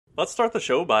Let's start the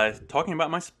show by talking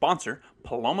about my sponsor,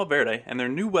 Paloma Verde, and their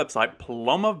new website,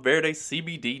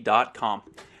 palomaverdecbd.com.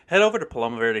 Head over to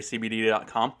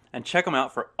palomaverdecbd.com and check them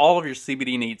out for all of your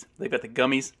CBD needs. They've got the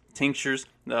gummies, tinctures,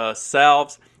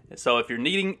 salves. So if you're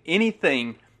needing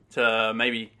anything to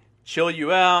maybe chill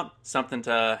you out, something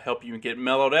to help you get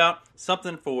mellowed out,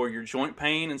 something for your joint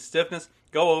pain and stiffness,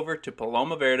 go over to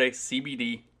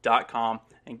palomaverdecbd.com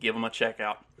and give them a check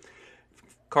out.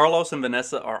 Carlos and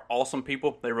Vanessa are awesome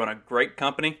people. They run a great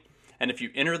company. And if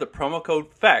you enter the promo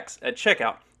code FACTS at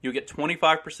checkout, you'll get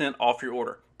 25% off your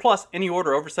order. Plus, any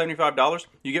order over $75,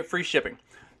 you get free shipping.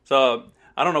 So,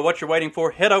 I don't know what you're waiting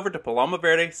for. Head over to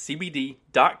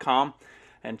palomaverdecbd.com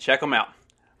and check them out.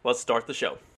 Let's start the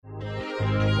show.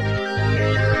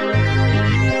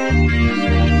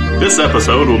 This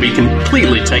episode will be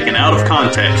completely taken out of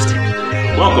context.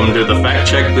 Welcome to the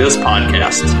Fact Check This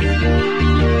podcast.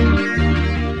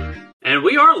 And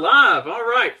we are live. All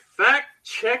right. Fact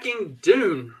checking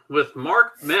Dune with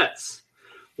Mark Metz.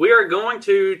 We are going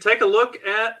to take a look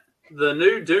at the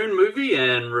new Dune movie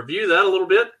and review that a little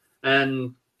bit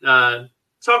and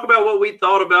talk about what we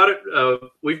thought about it.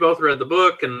 We both read the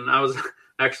book, and I was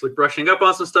actually brushing up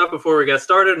on some stuff before we got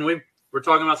started, and we were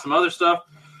talking about some other stuff.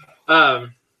 And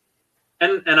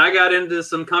I got into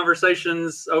some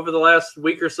conversations over the last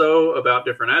week or so about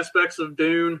different aspects of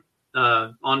Dune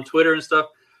on Twitter and stuff.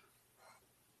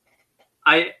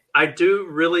 I do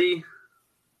really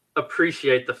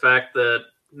appreciate the fact that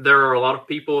there are a lot of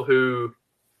people who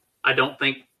I don't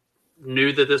think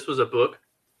knew that this was a book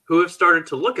who have started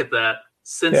to look at that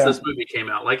since this movie came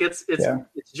out. Like it's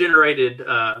generated,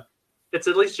 it's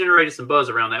at least generated some buzz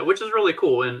around that, which is really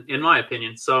cool in my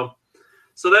opinion. So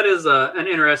that is an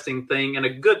interesting thing and a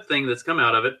good thing that's come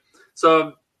out of it.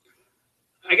 So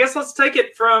I guess let's take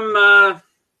it from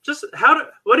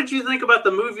what did you think about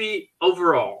the movie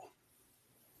overall?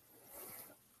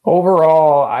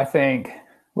 Overall, I think,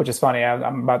 which is funny,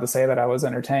 I'm about to say that I was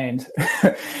entertained.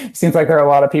 Seems like there are a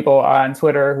lot of people on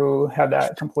Twitter who had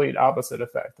that complete opposite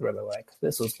effect, where they're like,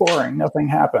 this was boring, nothing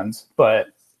happened. But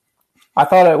I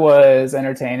thought it was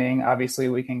entertaining. Obviously,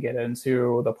 we can get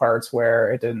into the parts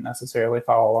where it didn't necessarily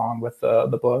follow along with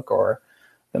the book, or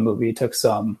the movie took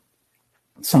some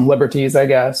liberties, I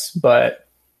guess. But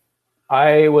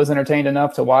I was entertained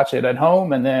enough to watch it at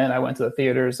home, and then I went to the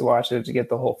theaters to watch it to get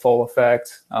the whole full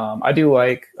effect. I do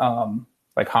like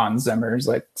Hans Zimmer's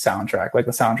soundtrack. Like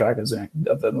the soundtrack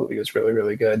of the movie was really,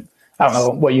 really good. I don't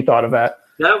know what you thought of that.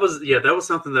 That was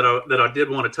something that I did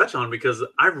want to touch on, because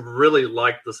I really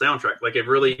liked the soundtrack. Like it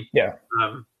really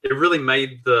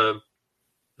made the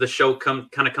show come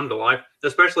to life,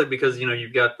 especially because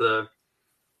you've got the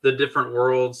different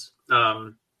worlds.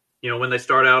 When they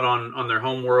start out on their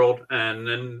home world,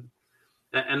 and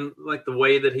like the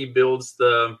way that he builds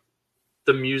the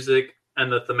music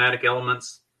and the thematic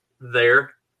elements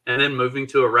there, and then moving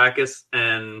to Arrakis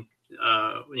and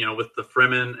with the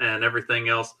Fremen and everything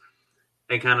else,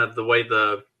 and kind of the way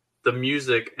the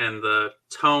music and the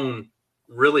tone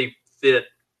really fit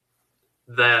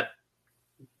that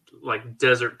like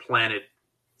desert planet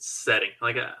setting.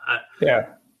 Like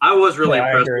I was really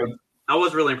impressed with. I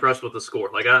was really impressed with the score.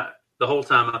 Like the whole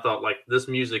time I thought like this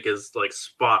music is like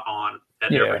spot on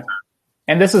at every time.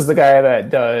 And this is the guy that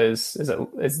does is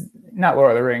not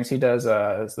Lord of the Rings. He does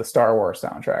the Star Wars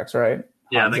soundtracks, right?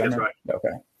 Yeah, I think that's right. Okay.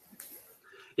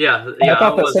 Yeah. I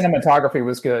thought the cinematography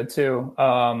was good too.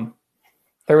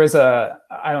 There was I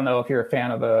don't know if you're a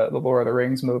fan of the Lord of the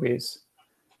Rings movies.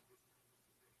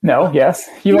 No. Yes.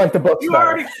 You like the books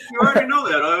better. You already know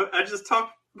that. I just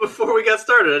talked. Before we got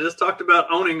started, I just talked about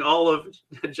owning all of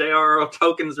J.R.R.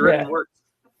 Tolkien's written works.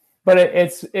 But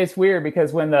it's weird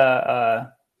because when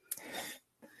the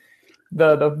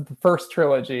first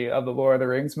trilogy of the Lord of the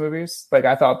Rings movies, like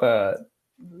I thought the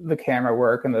camera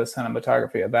work and the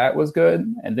cinematography of that was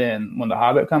good, and then when The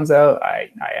Hobbit comes out, I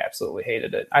absolutely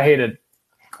hated it. I hated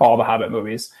all the Hobbit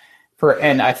movies.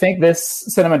 And I think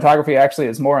this cinematography actually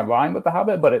is more in line with The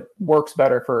Hobbit, but it works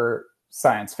better for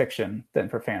science fiction than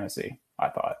for fantasy, I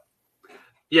thought.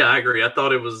 Yeah, I agree. I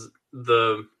thought it was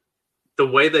the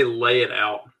way they lay it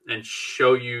out and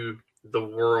show you the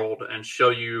world and show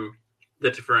you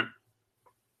the different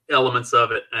elements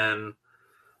of it, and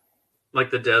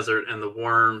like the desert and the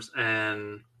worms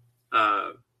and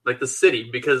like the city,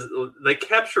 because they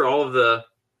capture all of the.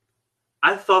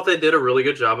 I thought they did a really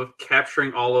good job of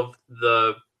capturing all of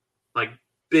the like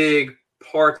big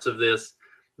parts of this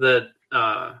that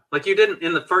like you didn't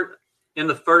in the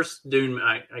first Dune.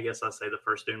 I guess I say the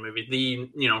first Dune movie, the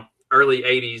early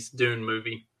 '80s Dune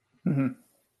movie. Mm-hmm.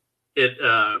 It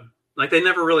like they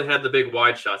never really had the big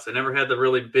wide shots. They never had the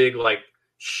really big like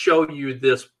show you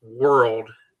this world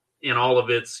in all of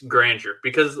its grandeur,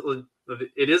 because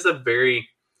it is a very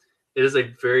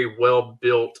well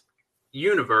built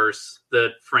universe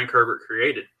that Frank Herbert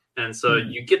created. And so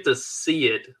you get to see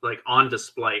it like on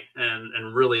display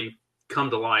and really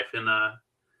come to life. And I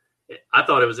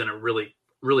thought it was in a really,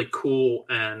 really cool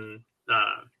and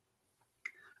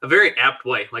a very apt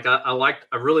way. Like I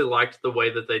really liked the way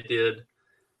that they did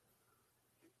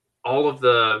all of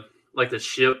the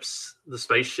ships, the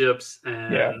spaceships,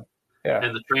 and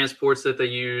the transports that they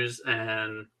use,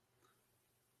 and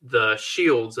the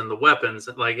shields and the weapons.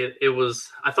 Like it was,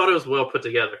 I thought it was well put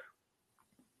together.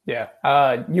 Yeah.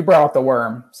 You brought up the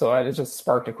worm, so it just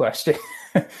sparked a question.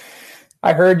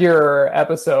 I heard your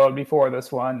episode before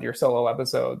this one, your solo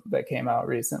episode that came out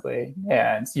recently,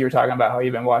 and you were talking about how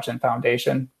you've been watching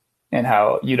Foundation and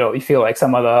how you feel like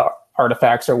some of the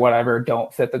artifacts or whatever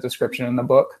don't fit the description in the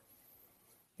book.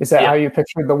 Is that how you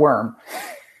pictured the worm?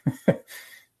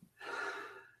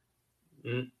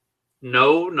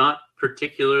 No, not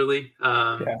particularly.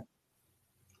 I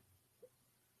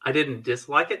didn't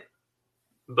dislike it,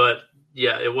 but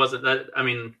it wasn't that. I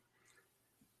mean,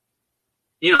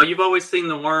 you've always seen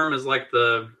the worm as like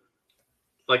the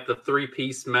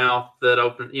 3-piece mouth that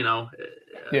opened,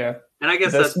 Yeah. And I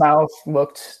guess this mouth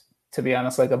looked, to be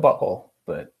honest, like a butthole,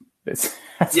 but that's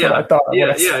what I thought.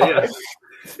 Yeah.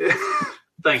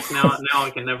 Thanks. Now I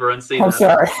can never unsee that. I'm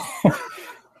sorry.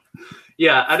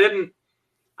 Yeah, I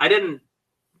didn't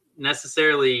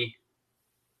necessarily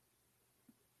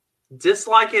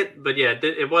dislike it, but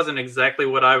it wasn't exactly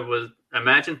what I was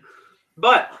imagined.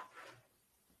 But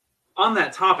on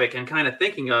that topic and kind of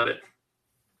thinking of it,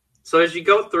 so as you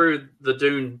go through the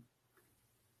Dune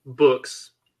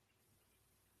books,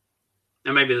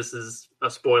 and maybe this is a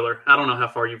spoiler, I don't know how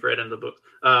far you've read in the book.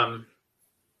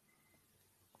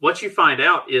 What you find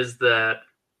out is that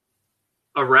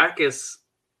Arrakis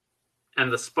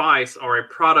and the spice are a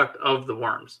product of the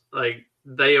worms. Like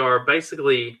they are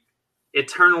basically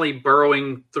eternally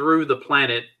burrowing through the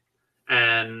planet,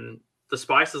 and the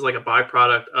spice is like a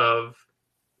byproduct of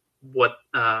what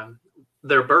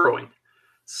they're burrowing.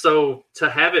 So to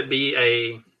have it be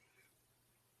a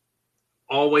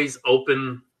always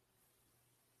open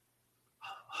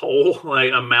hole,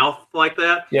 like a mouth like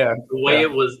that,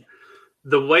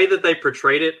 the way that they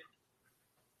portrayed it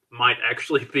might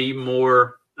actually be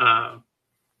more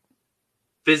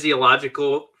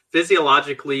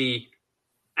physiologically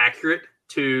accurate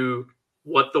to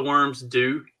what the worms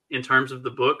do in terms of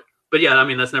the book. But I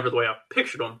mean, that's never the way I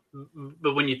pictured them.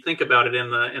 But when you think about it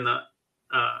in the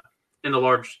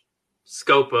large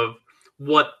scope of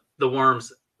what the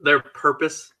worms, their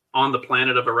purpose on the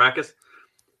planet of Arrakis,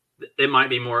 it might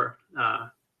be more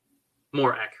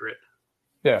accurate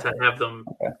to have them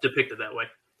depicted that way,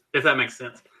 if that makes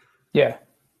sense. Yeah.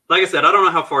 Like I said, I don't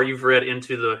know how far you've read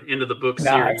into the book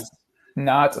series.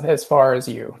 Not as far as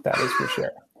you, that is for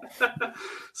sure.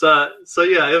 So it's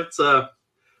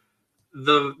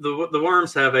the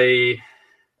worms have the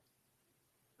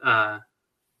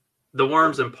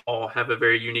worms and Paul have a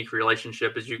very unique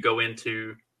relationship as you go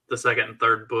into the second and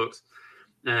third books,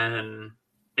 and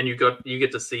you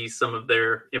get to see some of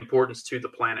their importance to the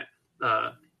planet,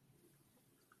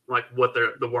 like what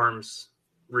the worms'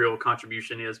 real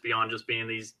contribution is beyond just being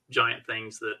these giant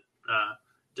things that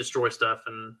destroy stuff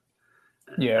and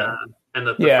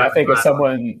I think if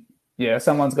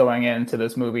someone's going into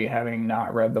this movie having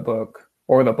not read the book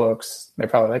or the books, they're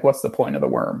probably like, what's the point of the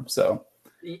worm? So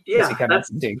you kind of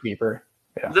dig deeper.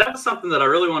 That was something that I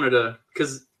really wanted to,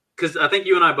 because I think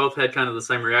you and I both had kind of the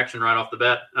same reaction right off the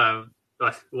bat.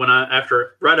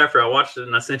 Right after I watched it,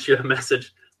 and I sent you a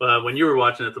message when you were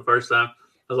watching it the first time,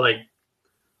 I was like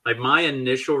my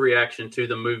initial reaction to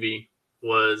the movie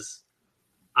was,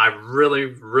 I really,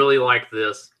 really like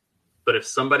this, but if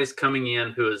somebody's coming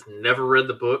in who has never read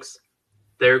the books,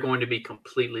 they're going to be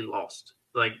completely lost.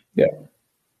 Like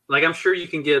I'm sure you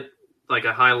can get like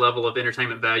a high level of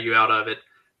entertainment value out of it,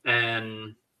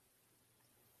 and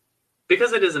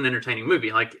because it is an entertaining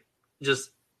movie, like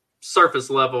just surface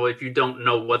level, if you don't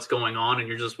know what's going on and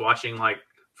you're just watching like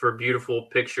for a beautiful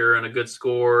picture and a good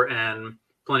score and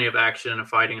plenty of action and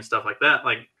fighting and stuff like that,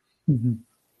 like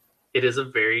it is a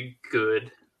very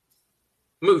good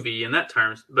movie in that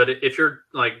terms. But if you're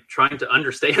like trying to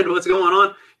understand what's going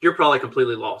on, you're probably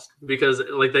completely lost, because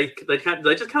like they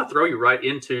just kind of throw you right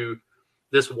into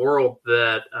this world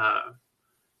that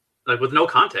like with no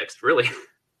context really.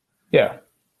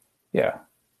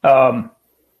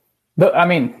 I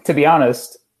mean, to be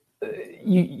honest,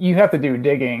 you have to do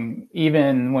digging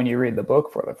even when you read the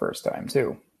book for the first time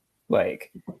too.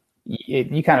 Like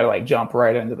you kind of like jump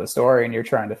right into the story, and you're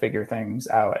trying to figure things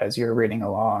out as you're reading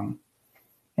along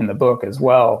in the book as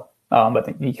well. But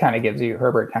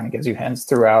Herbert kind of gives you hints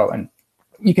throughout, and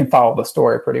you can follow the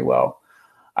story pretty well.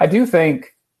 I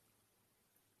think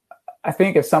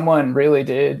if someone really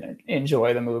did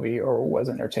enjoy the movie or was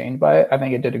entertained by it, I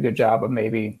think it did a good job of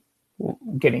maybe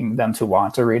getting them to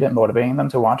want to read it, motivating them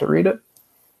to want to read it.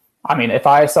 I mean, if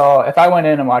I went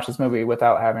in and watched this movie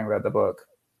without having read the book,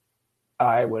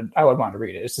 I would want to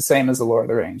read it. It's the same as The Lord of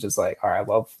the Rings. It's like, all right, I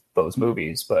love those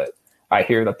movies, but I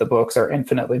hear that the books are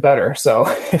infinitely better. So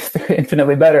if they're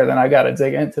infinitely better, then I got to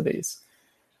dig into these.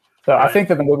 So right. I think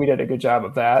that the movie did a good job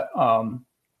of that.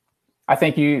 I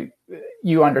think you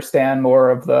understand more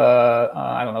of the,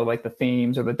 I don't know, like the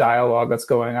themes or the dialogue that's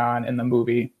going on in the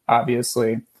movie,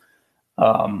 obviously.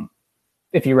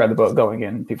 If you read the book going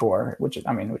in before, which is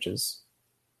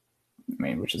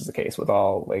the case with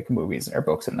all like movies or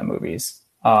books in the movies.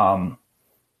 But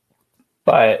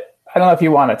I don't know if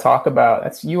you want to talk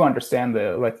about, you understand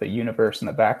the universe and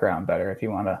the background better. If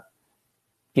you want to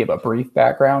give a brief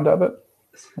background of it.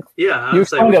 Yeah. You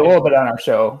explained it a little bit on our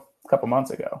show a couple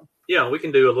months ago. Yeah, we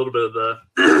can do a little bit of the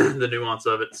nuance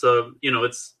of it. So,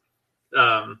 it's,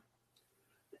 and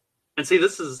see,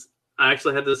 I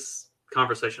actually had this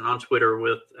conversation on Twitter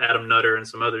with Adam Nutter and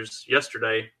some others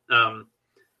yesterday. The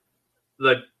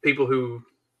people who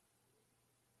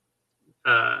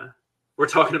were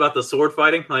talking about the sword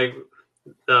fighting, like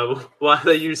why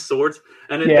they use swords,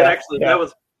 and that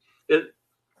was it.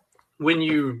 When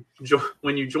you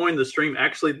join the stream,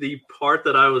 actually, the part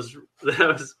that I was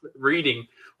reading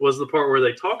was the part where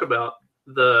they talk about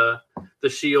the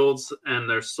shields and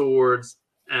their swords,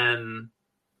 and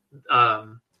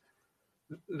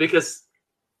because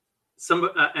I'm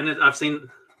kind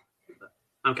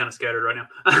of scattered right now.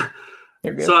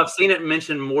 So I've seen it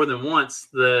mentioned more than once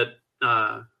that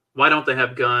why don't they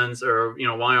have guns, or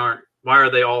why are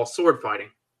they all sword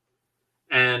fighting?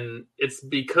 And it's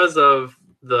because of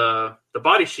the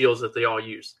body shields that they all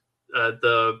use.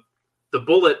 The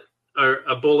bullet, or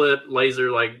a bullet,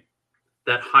 laser, like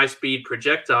that high speed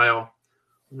projectile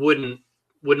would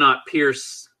not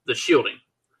pierce the shielding.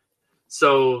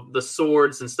 So the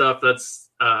swords and stuff, that's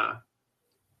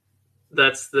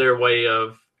their way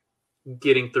of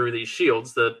getting through these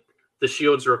shields. That the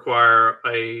shields require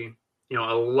a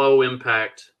low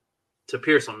impact to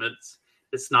pierce them.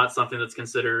 It's not something that's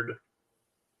considered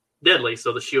deadly,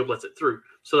 so the shield lets it through.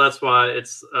 So that's why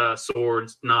it's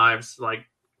swords, knives, like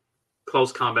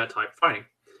close combat type fighting.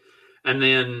 And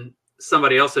then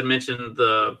somebody else had mentioned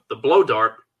the blow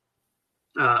dart.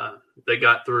 They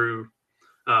got through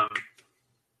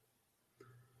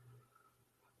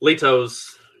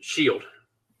Leto's shield.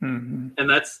 Mm-hmm. And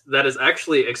that is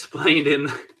actually explained in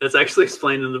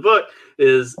the book.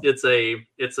 It's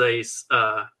a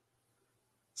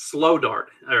slow dart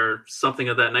or something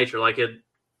of that nature. Like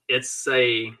it's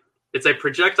a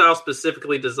projectile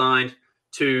specifically designed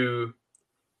to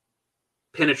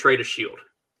penetrate a shield.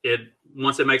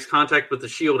 Once it makes contact with the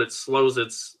shield, it slows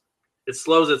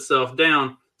itself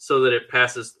down so that it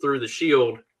passes through the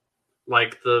shield,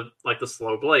 like the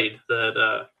slow blade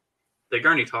that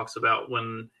Gurney talks about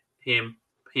when he and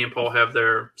Paul have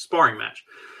their sparring match.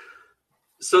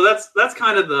 So that's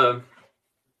kind of the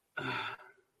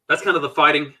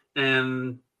fighting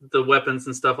and the weapons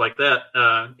and stuff like that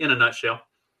in a nutshell.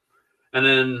 And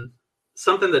then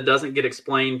something that doesn't get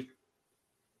explained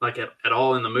like at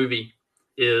all in the movie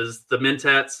is the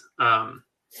Mentats.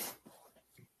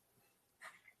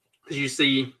 You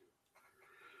see,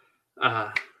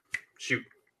 shoot.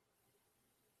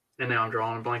 And now I'm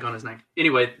drawing a blank on his name.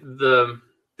 Anyway, the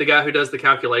guy who does the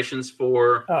calculations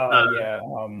for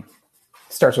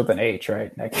starts with an H,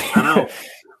 right? I know.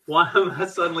 Why am I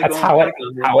suddenly That's going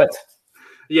Howat.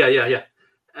 Yeah.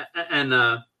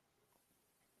 And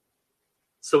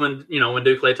so when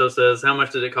Duke Leto says, "How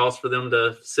much did it cost for them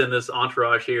to send this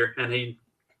entourage here?" and he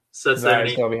sits there and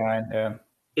he's still behind,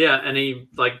 yeah, and he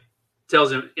like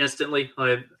tells him instantly,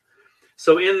 like,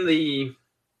 so in the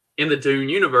Dune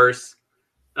universe.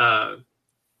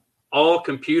 All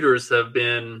computers have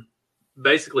been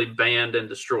basically banned and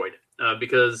destroyed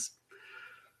because,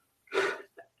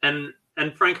 and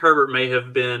Frank Herbert may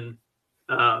have been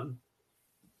a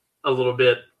little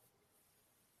bit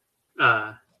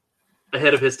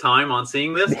ahead of his time on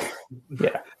seeing this.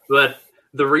 Yeah. But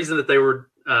the reason that they were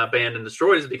banned and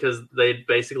destroyed is because they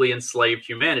basically enslaved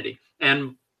humanity.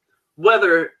 And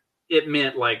whether it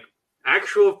meant like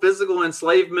actual physical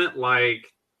enslavement,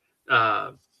 like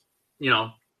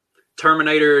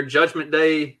Terminator Judgment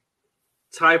Day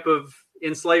type of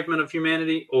enslavement of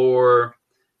humanity, or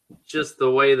just the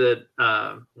way that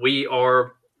we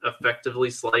are effectively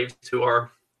slaves to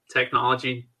our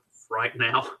technology right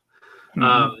now.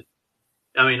 Mm-hmm.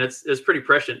 I mean, it's pretty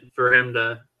prescient for him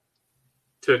to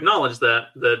acknowledge that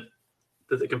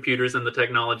the computers and the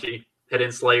technology had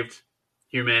enslaved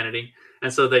humanity,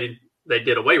 and so they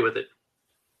did away with it.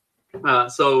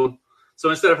 So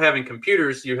instead of having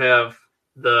computers, you have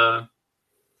the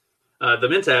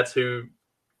Mentats, who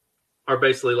are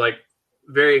basically like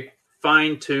very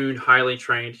fine-tuned, highly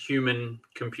trained human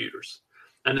computers.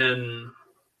 And then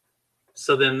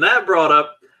that brought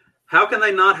up, how can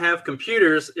they not have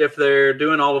computers if they're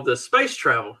doing all of this space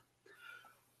travel?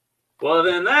 Well,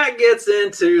 then that gets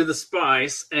into the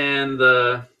Spice and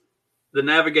the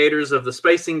navigators of the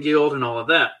Spacing Guild and all of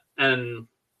that. And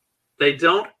they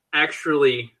don't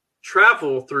actually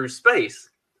travel through space.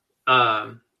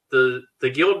 The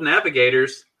guild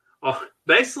navigators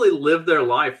basically live their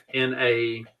life in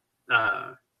a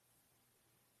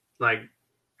like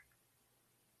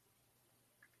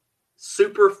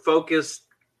super focused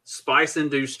spice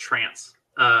induced trance.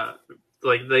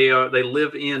 Like they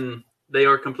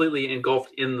are completely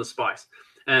engulfed in the spice,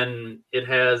 and it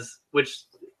has, which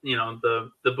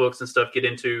the books and stuff get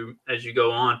into as you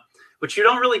go on, which you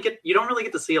don't really get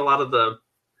to see a lot of the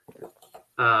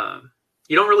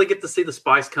you don't really get to see the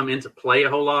spice come into play a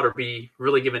whole lot or be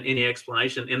really given any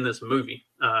explanation in this movie,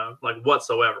 like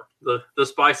whatsoever. The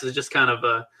spice is just kind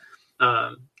of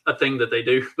a thing that they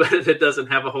do, but it doesn't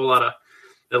have a whole lot of,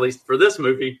 at least for this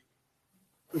movie,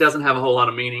 it doesn't have a whole lot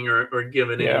of meaning or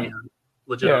given any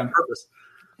legitimate purpose.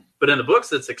 But in the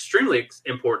books, it's extremely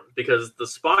important because the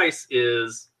spice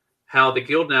is how the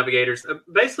guild navigators,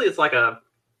 basically it's like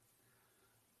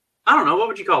I don't know, what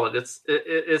would you call it?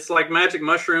 It's like magic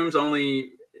mushrooms,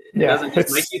 only it doesn't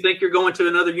just make you think you're going to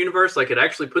another universe. Like it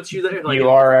actually puts you there. Like you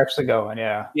are actually going,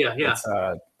 yeah. It's,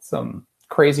 some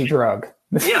crazy drug.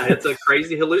 Yeah, it's a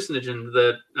crazy hallucinogen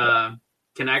that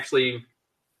can actually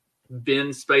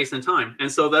bend space and time.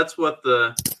 And so that's what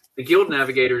the guild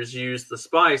navigators use the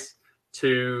spice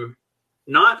to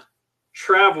not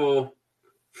travel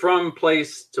from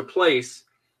place to place,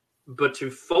 but to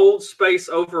fold space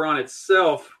over on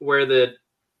itself, where that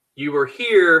you were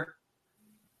here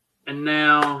and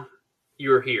now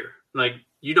you're here. Like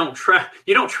you don't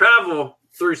travel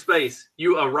through space.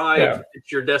 You arrive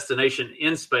at your destination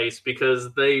in space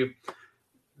because they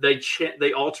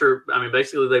alter. I mean,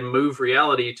 basically they move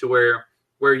reality to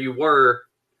where you were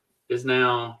is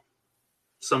now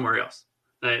somewhere else.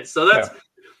 Right? So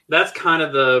that's kind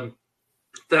of the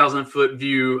 1,000-foot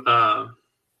view,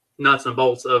 nuts and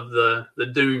bolts of the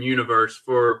Dune universe,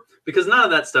 because none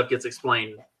of that stuff gets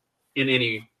explained in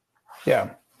any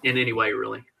way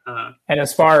really. And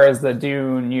as far as the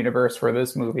Dune universe for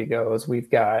this movie goes, we've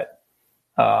got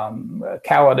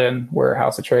Caladan, where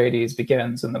House Atreides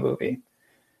begins in the movie,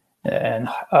 and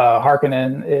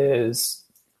Harkonnen is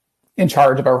in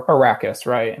charge of Arrakis,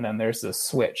 right? And then there's this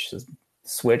switch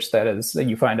that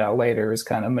you find out later is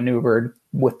kind of maneuvered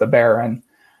with the Baron,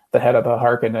 the head of the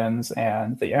Harkonnens,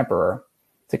 and the Emperor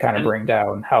to kind of bring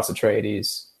down House Atreides.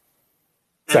 Is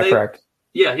that correct?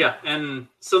 Yeah. And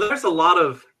so there's a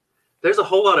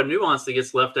whole lot of nuance that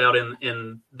gets left out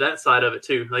in that side of it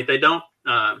too. Like they don't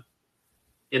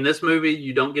in this movie,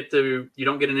 you don't get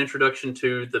an introduction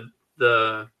to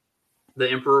the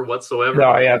Emperor whatsoever.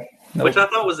 Oh yeah, which I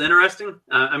thought was interesting.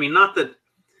 I mean, not that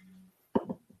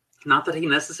he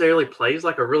necessarily plays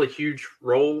like a really huge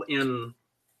role in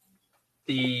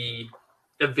the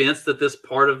events that this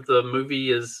part of the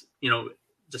movie is,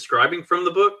 describing from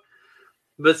the book,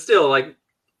 but still, like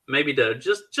maybe to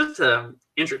just to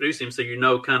introduce him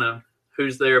so kind of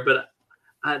who's there. But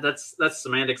that's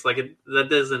semantics. Like that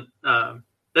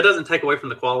doesn't take away from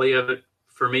the quality of it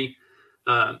for me.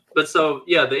 But so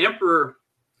yeah, the Emperor.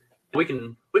 We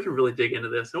can really dig into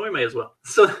this, and we may as well.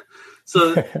 So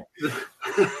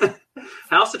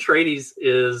House Atreides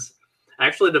is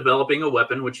actually developing a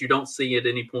weapon, which you don't see at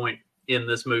any point in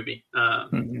this movie.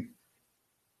 And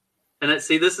this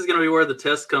is going to be where the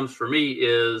test comes for me,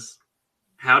 is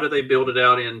how do they build it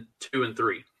out in 2 and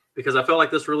 3? Because I felt like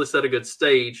this really set a good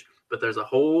stage, but there's a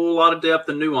whole lot of depth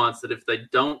and nuance that if they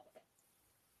don't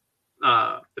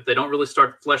really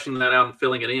start fleshing that out and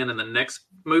filling it in the next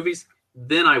movies,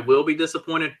 then I will be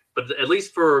disappointed. But at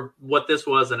least for what this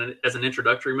was as an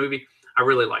introductory movie, I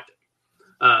really liked it.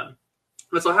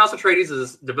 But so House Atreides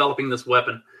is developing this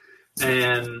weapon,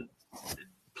 and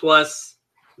plus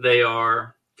they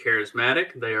are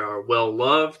charismatic, they are well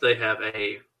loved, they have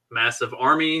a massive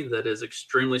army that is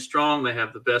extremely strong. They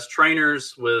have the best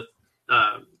trainers with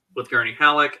Gurney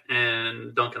Halleck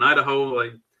and Duncan Idaho.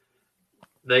 Like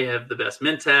They have the best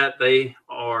mentat. They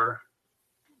are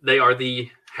the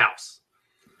house.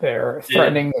 They're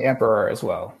threatening the emperor as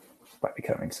well by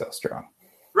becoming so strong.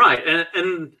 Right,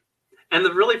 and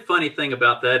the really funny thing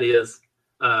about that is,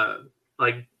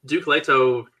 like Duke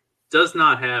Leto does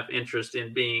not have interest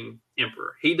in being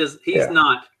emperor. He is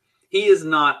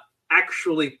not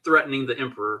actually threatening the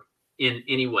emperor in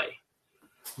any way,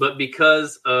 but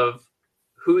because of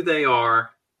who they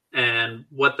are and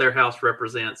what their house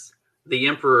represents, the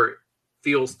emperor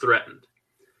feels threatened.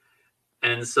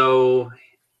 And so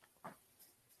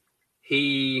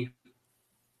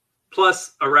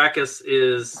plus Arrakis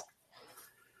is,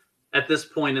 at this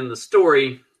point in the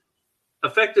story,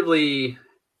 effectively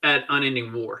at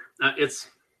unending war.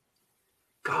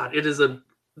 It is a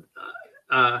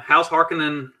House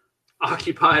Harkonnen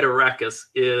occupied Arrakis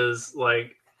is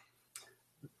like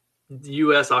the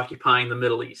U.S. occupying the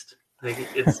Middle East. Like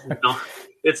it's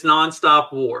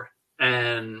nonstop war,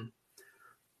 and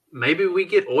maybe we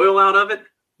get oil out of it,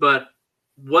 but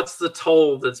what's the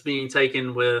toll that's being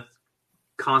taken with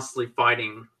constantly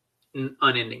fighting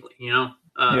unendingly? Yeah.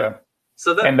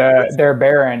 So that, and their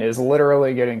Baron is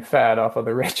literally getting fat off of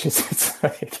the riches. It's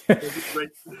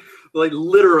like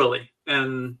literally,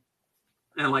 and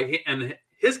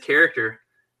his character.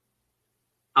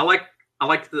 I like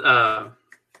the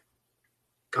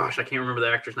gosh, I can't remember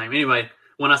the actor's name. Anyway,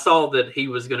 when I saw that he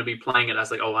was going to be playing it, I was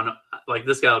like, oh, I know, like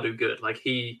this guy will do good. Like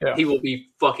he will be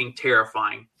fucking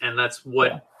terrifying, and that's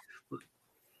what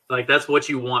that's what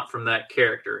you want from that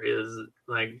character is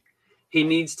like he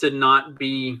needs to not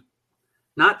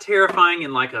terrifying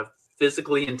in like a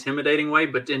physically intimidating way,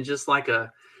 but in just like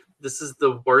this is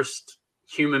the worst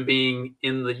human being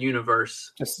in the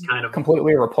universe, just kind of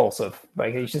completely repulsive.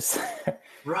 Like he's just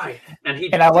right.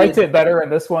 And I liked it better in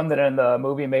this one than in the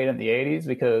movie made in the 80s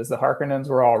because the Harkonnens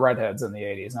were all redheads in the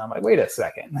 80s. And I'm like, wait a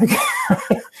second. Like,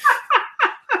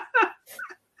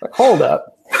 hold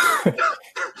up.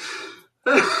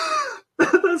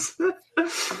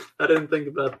 I didn't think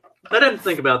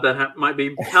about that.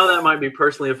 How that might be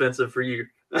personally offensive for you.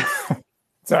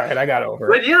 It's all right. I got over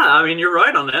it. But yeah, I mean, you're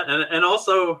right on that. And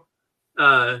also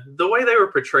the way they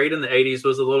were portrayed in the 80s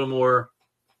was a little more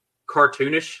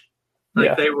cartoonish.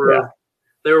 Like they were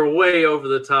way over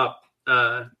the top,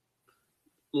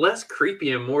 less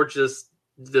creepy and more just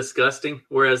disgusting.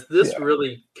 Whereas this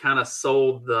really kind of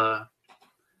sold the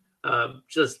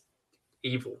just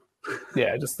evil.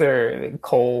 Yeah, just they're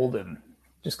cold and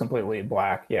just completely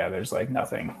black. Yeah, there's like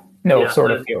nothing, no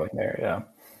sort of feeling there. Yeah.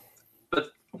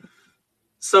 But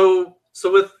so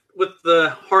with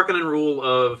the Harkonnen rule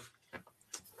of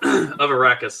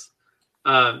Arrakis,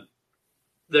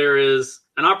 there is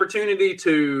an opportunity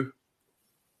to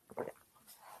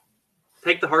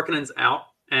take the Harkonnens out,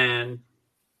 and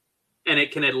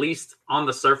it can at least on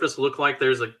the surface look like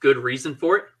there's a good reason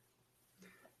for it.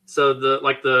 So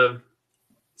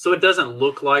it doesn't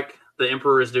look like the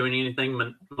Emperor is doing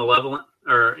anything malevolent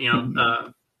or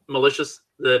malicious.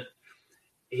 That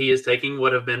he is taking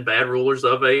what have been bad rulers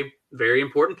of a very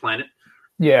important planet.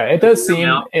 Yeah, it does seem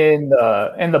in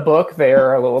the book they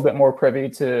are a little bit more privy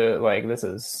to like this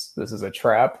is a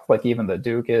trap, like even the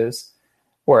Duke is.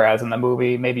 Whereas in the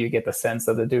movie, maybe you get the sense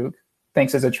that the Duke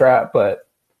thinks it's a trap, but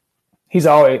he's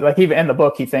always like even in the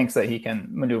book he thinks that he can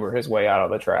maneuver his way out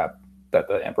of the trap that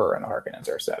the Emperor and the Harkonnens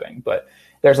are setting. But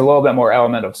there's a little bit more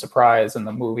element of surprise in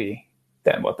the movie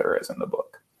than what there is in the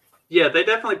book. Yeah, they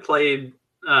definitely played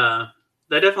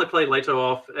Leto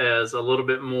off as a little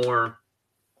bit more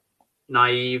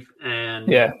naive and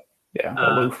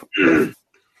aloof. I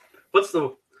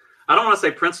don't want to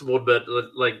say principled, but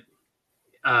like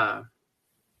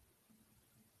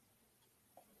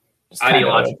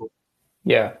ideological.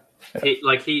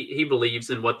 He believes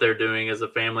in what they're doing as a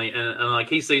family, and like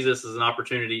he sees this as an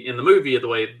opportunity in the movie, the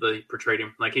way they portrayed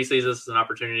him. Like he sees this as an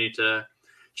opportunity to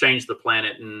change the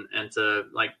planet and to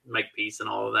like make peace and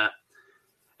all of that.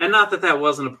 And not that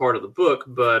wasn't a part of the book,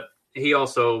 but he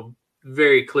also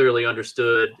very clearly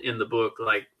understood in the book,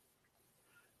 like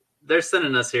they're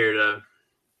sending us here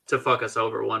to fuck us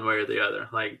over one way or the other.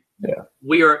 Like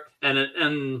we are,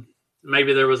 and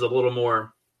maybe there was a little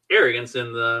more arrogance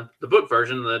in the book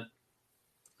version that,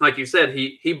 like you said,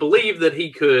 he believed that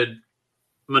he could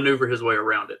maneuver his way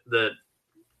around it, that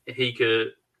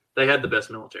they had the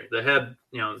best military, they had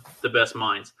the best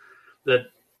minds, that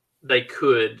they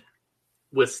could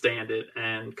withstand it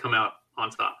and come out on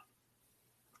top.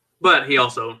 But he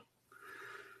also,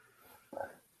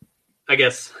 I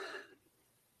guess,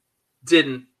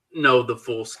 didn't know the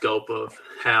full scope of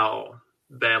how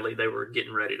badly they were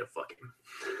getting ready to fuck him.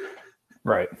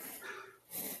 Right.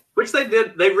 Which they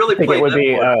did. They really played it would that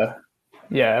be part.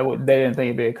 Yeah, they didn't think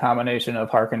it'd be a combination of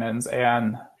Harkonnens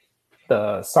and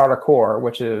the Sardaukar,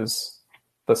 which is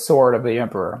the sword of the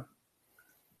Emperor,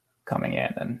 coming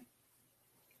in and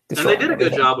they did a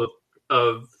good job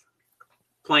of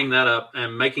playing that up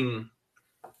and making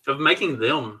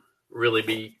them really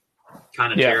be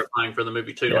kind of terrifying for the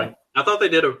movie too. Like, I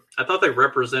thought they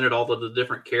represented all of the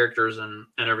different characters and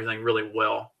everything really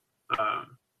well,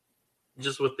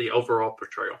 just with the overall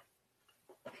portrayal.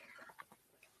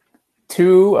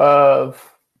 One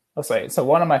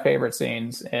of my favorite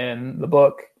scenes in the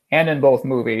book and in both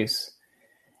movies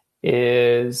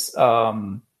is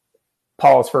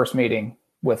Paul's first meeting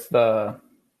with the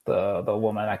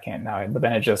woman. I can't now, the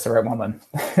Bene Gesserit woman,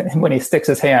 when he sticks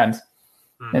his hand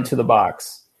into the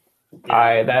box.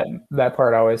 That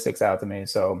part always sticks out to me.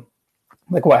 So,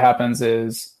 like, what happens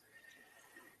is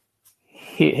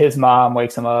his mom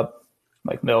wakes him up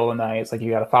like middle of the night. It's like,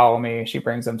 you got to follow me. She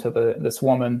brings him to this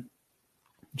woman.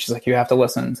 She's like, you have to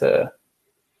listen to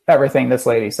everything this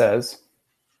lady says.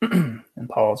 And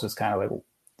Paul's just kind of like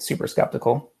super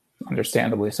skeptical,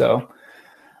 understandably so.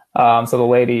 So the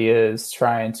lady is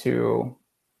trying to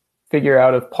figure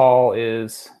out if Paul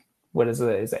is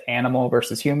it animal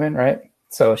versus human, right?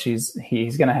 So he's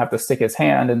going to have to stick his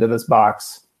hand into this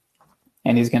box,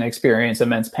 and he's going to experience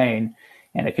immense pain.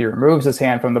 And if he removes his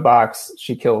hand from the box,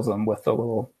 she kills him with the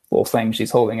little thing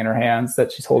she's holding in her hands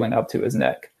that she's holding up to his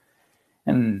neck.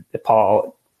 And if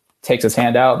Paul takes his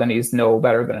hand out, then he's no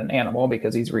better than an animal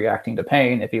because he's reacting to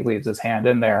pain. If he leaves his hand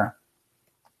in there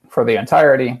for the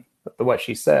entirety of what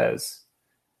she says,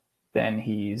 then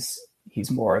he's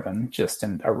more than just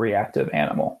a reactive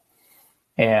animal.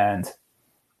 And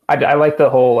I like the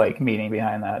whole like meaning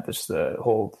behind that. Just the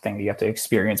whole thing that you have to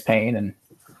experience pain, and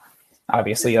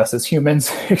obviously us as humans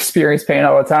experience pain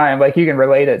all the time. Like, you can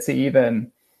relate it to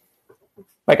even,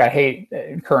 like, I hate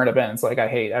current events. Like, I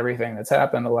hate everything that's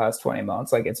happened the last 20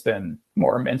 months. Like, it's been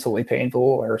more mentally painful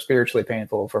or spiritually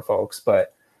painful for folks.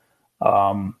 But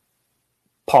Paul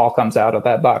comes out of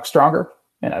that box stronger.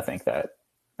 And I think that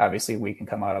obviously we can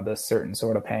come out of this certain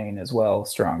sort of pain as well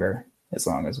stronger, as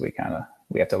long as we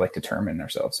have to like determine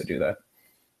ourselves to do that.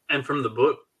 And from the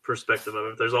book perspective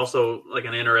of it, there's also like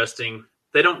an interesting,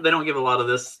 they don't give a lot of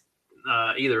this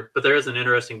either, but there is an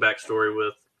interesting backstory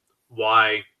with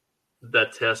why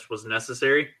that test was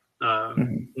necessary,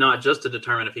 not just to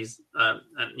determine if he's,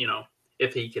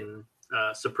 if he can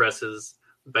suppress his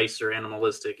baser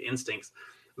animalistic instincts,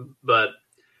 but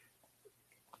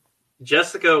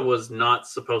Jessica was not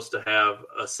supposed to have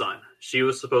a son. She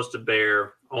was supposed to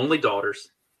bear only daughters,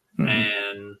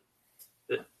 and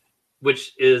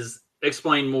which is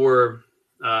explained more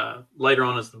later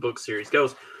on as the book series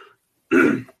goes.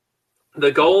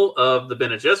 The goal of the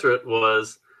Bene Gesserit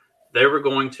was they were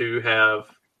going to have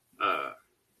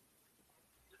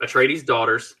Atreides'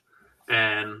 daughters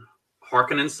and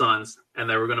Harkonnen's sons, and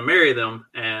they were going to marry them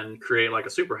and create like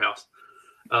a super house,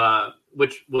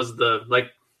 which was the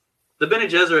Bene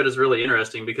Gesserit is really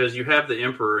interesting because you have the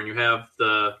Emperor and you have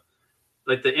the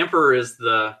Emperor is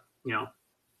the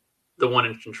one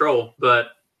in control, but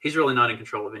he's really not in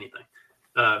control of anything.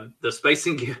 The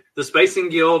Spacing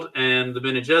Guild and the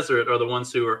Bene Gesserit are the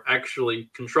ones who are actually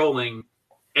controlling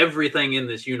everything in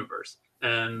this universe,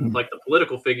 and like the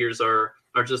political figures are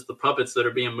just the puppets that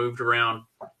are being moved around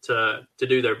to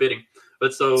do their bidding.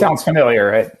 But so sounds familiar,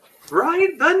 right?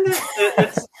 Right, doesn't it?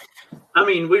 It's. I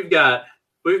mean, we've got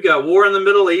war in the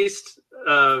Middle East,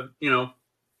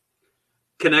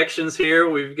 connections here.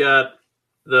 We've got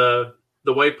the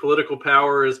way political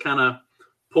power is kind of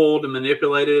pulled and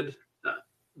manipulated.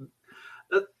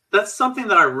 That's something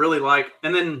that I really like.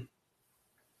 And then,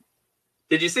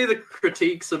 did you see the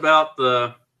critiques about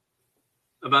the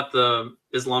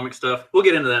Islamic stuff? We'll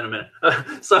get into that in a minute.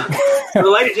 So the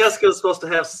Lady Jessica is supposed to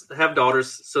have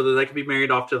daughters so that they can be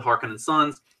married off to the Harkonnen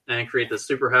sons and create this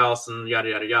super house and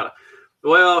yada yada yada.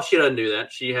 Well, she doesn't do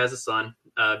that. She has a son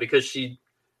because she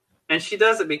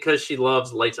does it because she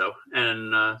loves Leto.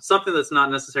 And something that's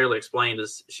not necessarily explained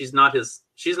is she's not his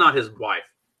wife.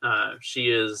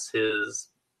 She is his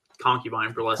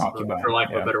concubine, for lack of a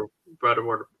better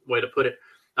way to put it.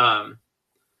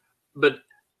 But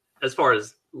as far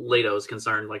as Leto is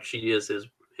concerned, like, she is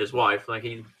his wife. Like,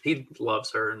 he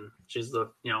loves her, and she's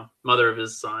the mother of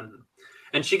his son.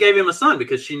 And she gave him a son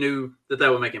because she knew that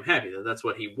would make him happy. That's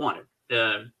what he wanted.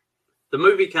 The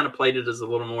movie kind of played it as a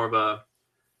little more of a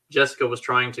Jessica was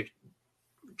trying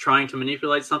to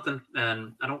manipulate something,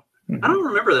 and I don't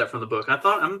remember that from the book.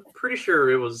 I'm pretty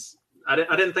sure it was. I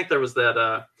didn't think there was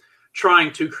that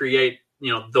trying to create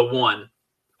the one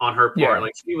on her part. Yeah.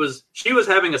 Like, she was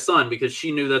having a son because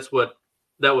she knew that would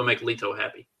make Leto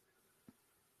happy.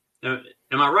 Am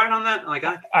I right on that? Like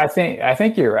I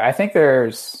think you're right.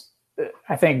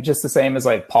 I think just the same as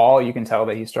like Paul, you can tell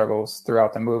that he struggles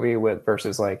throughout the movie with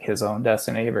versus like his own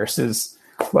destiny versus,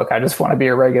 look, I just want to be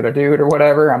a regular dude or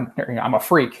whatever. I'm a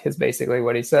freak is basically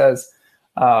what he says.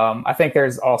 I think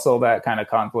there's also that kind of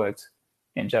conflict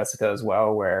in Jessica as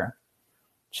well, where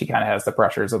she kind of has the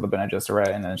pressures of the Bene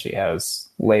Gesserit, and then she has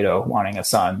Leto wanting a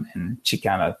son, and she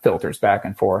kind of filters back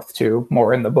and forth too,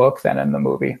 more in the book than in the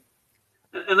movie.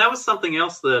 And that was something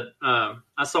else that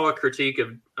I saw a critique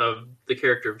of the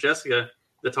character of Jessica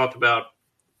that talked about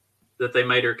that they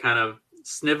made her kind of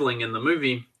sniveling in the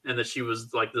movie and that she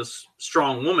was like this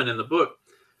strong woman in the book.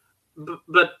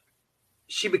 But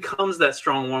she becomes that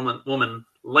strong woman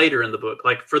later in the book.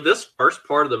 Like for this first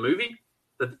part of the movie,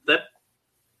 that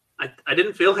I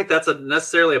didn't feel like that's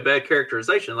necessarily a bad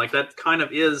characterization. Like that kind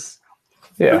of is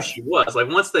who she was. Like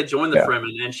once they join the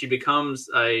Fremen and she becomes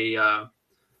a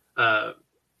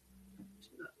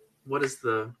what is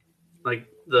the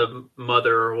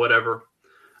mother or whatever?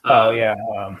 I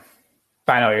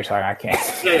know what you're talking. I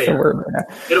can't. Yeah.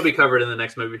 It'll be covered in the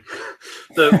next movie.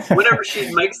 So whenever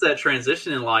she makes that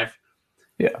transition in life,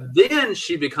 then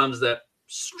she becomes that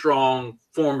strong,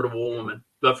 formidable woman.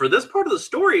 But for this part of the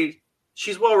story,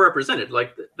 she's well represented.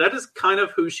 Like that is kind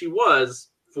of who she was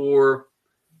for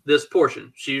this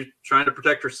portion. She's trying to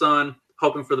protect her son,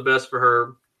 hoping for the best for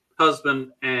her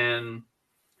husband, and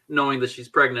knowing that she's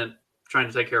pregnant, trying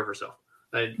to take care of herself.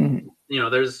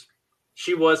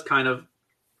 She was kind of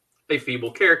a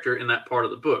feeble character in that part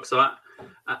of the book. So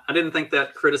I didn't think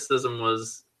that criticism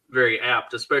was very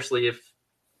apt, especially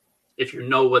if you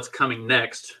know what's coming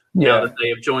next. Now that they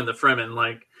have joined the Fremen,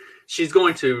 like she's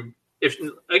going to, if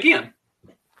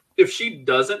she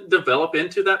doesn't develop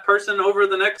into that person over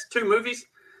the next two movies,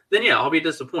 then I'll be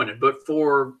disappointed. But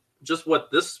for just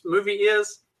what this movie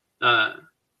is,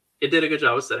 it did a good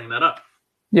job of setting that up.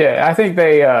 Yeah, I think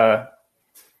they,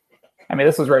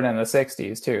 this was written in the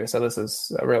 60s too, so this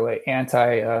is a really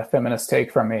anti-feminist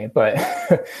take from me, but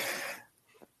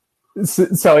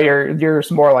so you're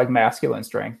more like masculine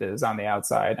strength is on the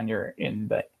outside, and you're in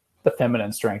the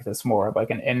feminine strength is more of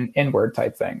like an inward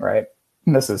type thing, right?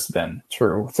 And this has been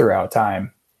true throughout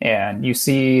time. And you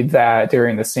see that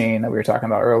during the scene that we were talking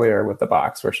about earlier with the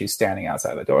box where she's standing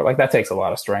outside the door. Like that takes a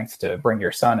lot of strength to bring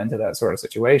your son into that sort of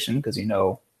situation because you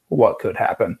know what could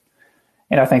happen.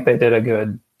 And I think they did a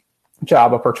good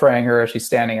job of portraying her as she's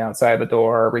standing outside the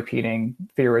door, repeating,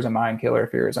 "Fear is a mind killer,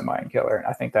 fear is a mind killer." And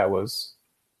I think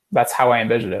that's how I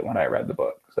envisioned it when I read the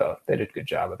book. So they did a good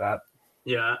job of that.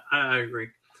 Yeah, I agree.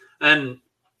 And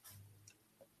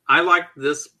I like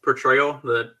this portrayal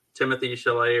that Timothy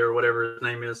Chalamet or whatever his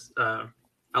name is. I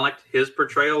liked his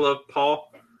portrayal of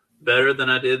Paul better than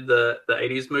I did the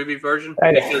 80s movie version.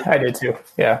 I did too.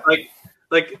 Yeah.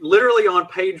 Like literally on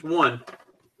page 1,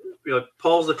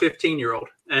 Paul's a 15-year-old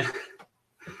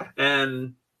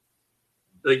and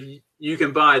like you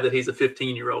can buy that he's a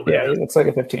 15-year-old. Yeah, he looks like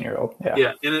a 15-year-old.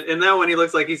 Yeah. In that one, he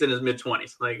looks like he's in his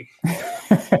mid-20s. Like,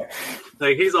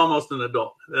 like he's almost an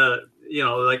adult.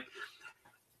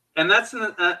 And that's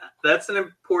an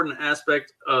important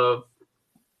aspect of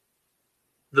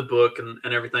the book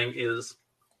and everything is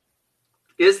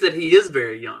that he is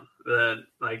very young. That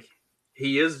like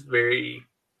he is very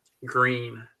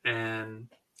green and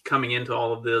coming into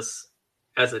all of this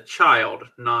as a child,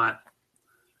 not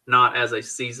as a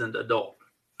seasoned adult.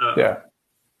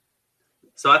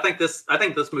 So I think this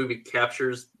movie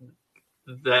captures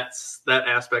that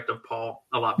aspect of Paul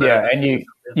a lot better. Yeah, and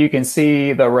you can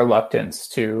see the reluctance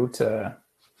too to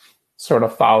sort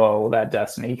of follow that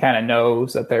destiny. He kind of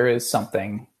knows that there is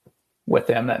something with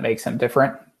him that makes him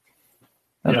different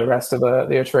than the rest of the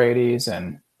Atreides,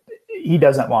 and he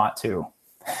doesn't want to.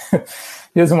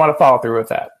 He doesn't want to follow through with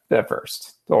that at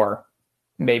first, or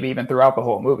maybe even throughout the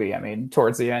whole movie. I mean,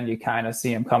 towards the end, you kind of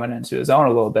see him coming into his own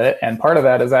a little bit, and part of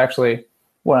that is actually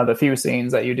one of the few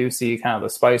scenes that you do see kind of the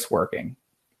spice working,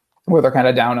 where they're kind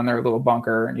of down in their little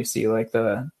bunker and you see like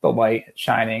the light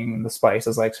shining, the spice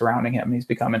is like surrounding him. He's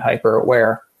becoming hyper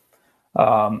aware.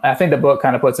 I think the book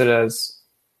kind of puts it as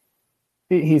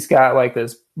he's got like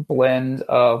this blend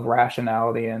of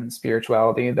rationality and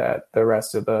spirituality that the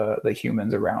rest of the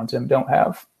humans around him don't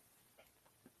have.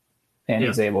 And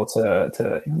he's able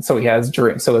to, so he has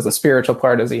dreams. So as a spiritual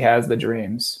part, as he has the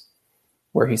dreams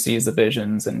where he sees the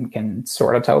visions and can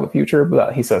sort of tell the future,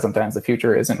 but he says sometimes the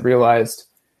future isn't realized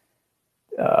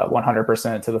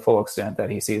 100% to the full extent that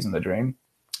he sees in the dream.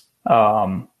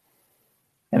 And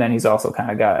then he's also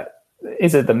kind of got,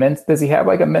 is it does he have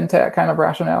like a Mentat kind of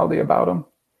rationality about him?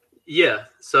 Yeah.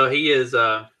 So he is,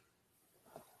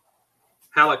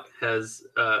 Halleck has,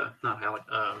 not Halleck,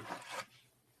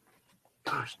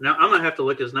 Gosh, now I'm gonna have to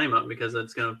look his name up because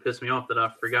it's gonna piss me off that I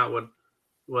forgot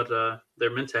what their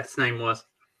Mentat's name was.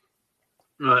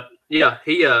 But yeah,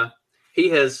 he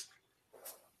has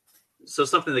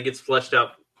something that gets fleshed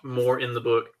out more in the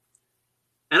book.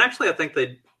 And actually, I think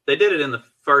they did it in the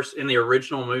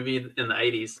original movie in the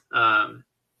 80s,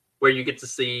 where you get to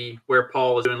see where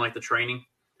Paul is doing like the training,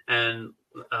 and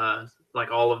like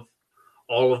all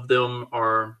of them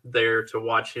are there to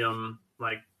watch him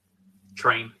like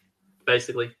train,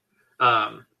 basically.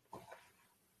 And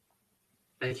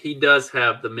he does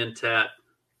have the Mentat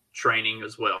training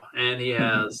as well, and he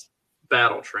has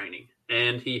battle training,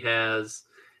 and he has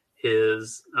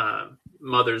his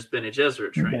mother's Bene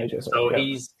Gesserit training. So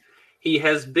he's a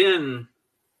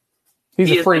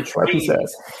freak, like he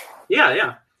says.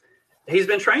 Yeah. He's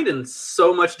been trained in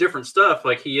so much different stuff.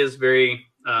 Like he is very,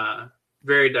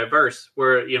 very diverse.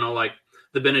 Where like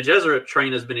the Bene Gesserit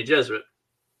train as Bene Gesserit,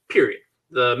 period.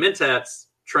 The Mentats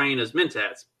train as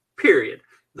Mentats, period.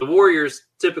 The warriors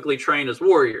typically train as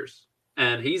warriors,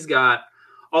 and he's got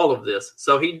all of this.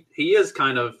 So he is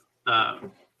kind of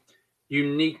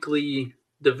uniquely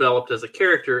developed as a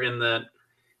character in that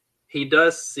he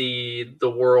does see the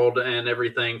world and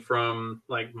everything from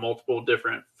like multiple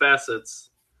different facets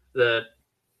that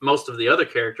most of the other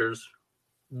characters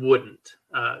wouldn't,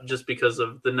 just because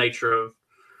of the nature of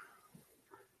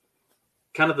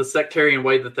kind of the sectarian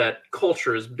way that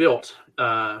culture is built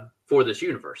for this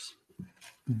universe,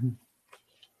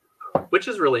 which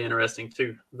is really interesting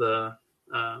too. A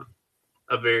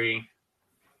very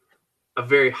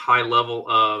high level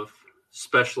of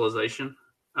specialization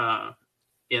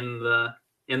in the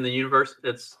universe.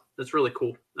 It's really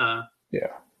cool.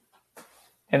 Yeah.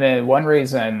 And then one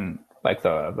reason like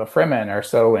the Fremen are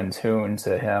so in tune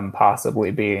to him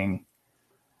possibly being,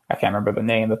 I can't remember the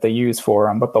name that they use for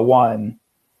him, but the one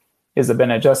is the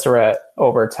Bene Gesserit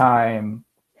over time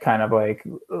kind of like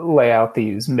lay out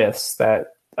these myths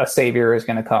that a savior is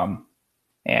going to come.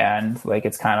 And like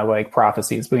it's kind of like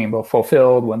prophecies being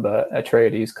fulfilled when the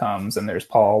Atreides comes, and there's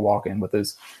Paul walking with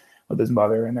his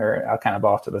mother, and they're kind of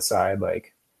off to the side,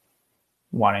 like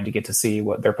wanting to get to see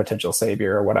what their potential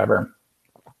savior or whatever.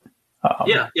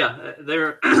 Yeah.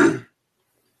 They're,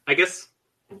 I guess,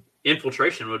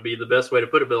 infiltration would be the best way to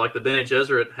put it. But like the Bene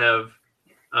Gesserit have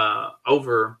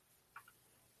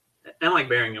and like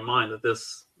bearing in mind that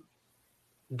this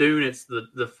Dune, it's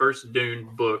the first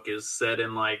Dune book is set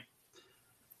in like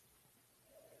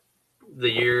the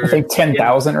year, I think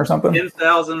 10,000 or something.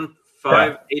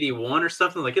 10,581 or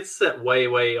something. Like it's set way,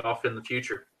 way off in the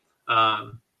future.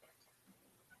 And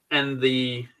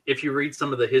if you read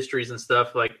some of the histories and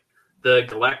stuff, like the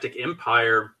Galactic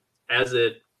Empire, as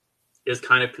it is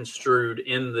kind of construed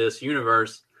in this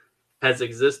universe, has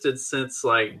existed since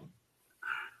like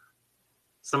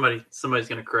somebody's going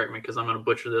to correct me because I'm going to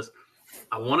butcher this.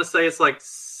 I want to say it's like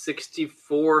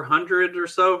 6,400 or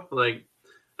so, like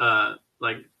that,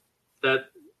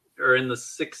 or in the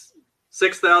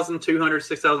 6,200,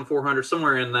 6,400,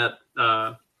 somewhere in that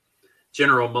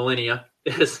general millennia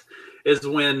is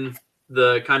when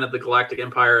the kind of the Galactic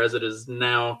Empire as it is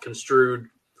now construed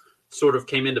sort of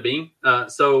came into being.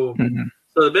 So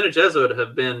the Bene Gesserit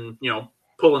have been,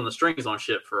 pulling the strings on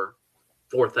shit for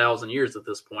 4,000 years at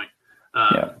this point.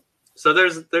 So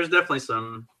there's definitely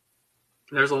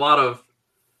there's a lot of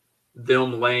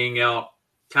them laying out,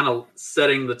 kind of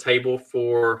setting the table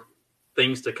for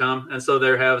things to come. And so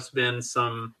there has been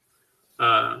some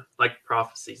like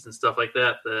prophecies and stuff like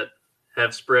that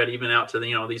have spread even out to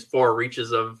the, these far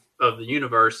reaches of the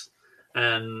universe.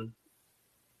 And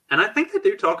I think they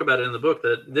do talk about it in the book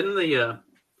that didn't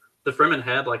the Fremen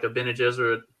had like a Bene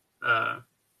Gesserit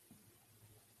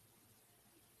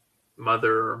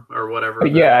mother or whatever.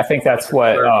 Yeah, I think that's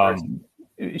what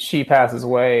she passes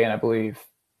away, and I believe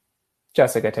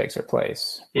Jessica takes her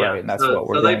place. Yeah, right? And that's what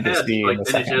we're going to see in the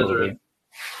second movie.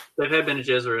 They've had Bene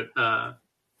Gesserit,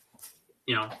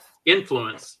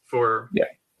 influence for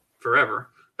forever,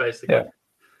 basically. Yeah.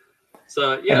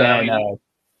 So yeah, then,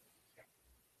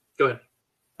 go ahead.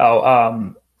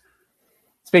 Oh,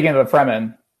 speaking of the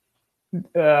Fremen,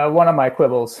 one of my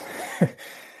quibbles,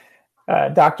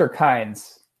 Dr.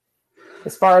 Kynes,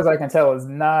 as far as I can tell, is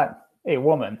not a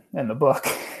woman in the book.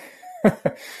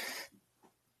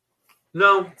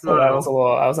 No. That was a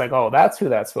little. I was like, oh, that's who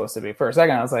that's supposed to be. For a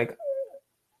second, I was like,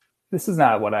 this is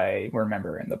not what I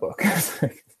remember in the book.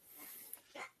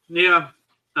 Yeah.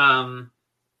 I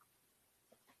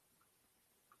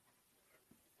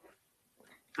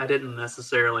didn't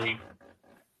necessarily.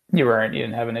 You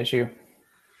didn't have an issue.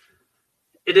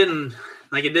 It didn't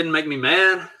make me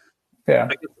mad. Yeah.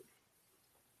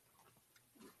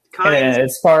 And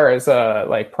as far as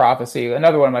like prophecy,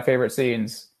 another one of my favorite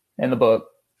scenes in the book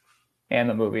and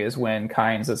the movie is when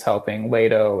Kynes is helping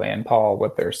Leto and Paul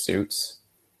with their suits.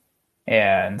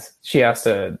 And she has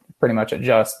to pretty much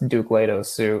adjust Duke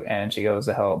Leto's suit, and she goes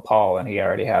to help Paul, and he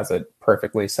already has it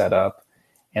perfectly set up.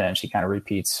 And then she kind of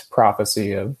repeats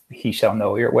prophecy of "He shall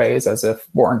know your ways," as if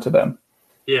born to them.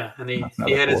 Yeah, and he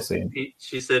had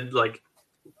she said like,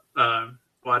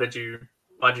 why'd you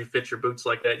fit your boots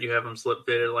like that? You have them slip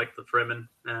fitted like the Fremen,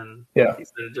 and he said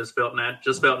it just felt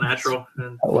natural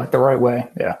and like the right way.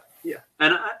 Yeah,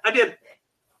 and I did.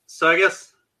 So I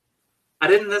guess I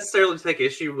didn't necessarily take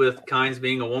issue with Kynes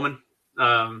being a woman,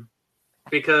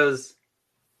 because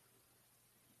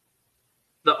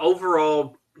the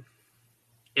overall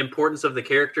importance of the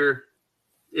character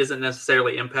isn't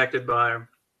necessarily impacted by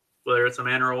whether it's a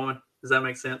man or a woman. Does that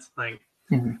make sense? Like,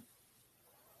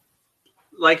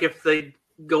 like if they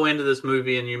go into this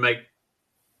movie and you make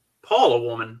Paul a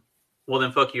woman, well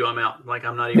then fuck you, I'm out. Like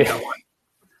I'm not even gonna watch.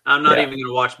 I'm not even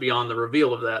gonna watch beyond the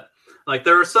reveal of that. Like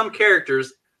there are some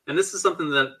characters, and this is something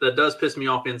that does piss me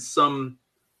off in some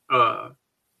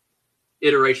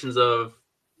iterations of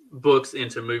books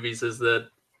into movies, is that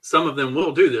some of them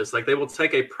will do this. Like they will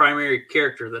take a primary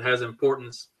character that has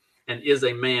importance and is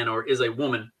a man or is a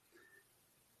woman,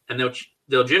 and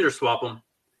they'll gender swap them,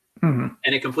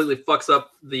 and it completely fucks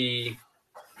up the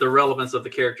relevance of the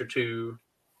character to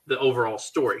the overall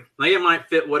story. Like it might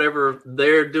fit whatever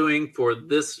they're doing for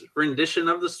this rendition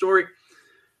of the story,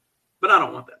 but I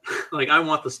don't want that. Like I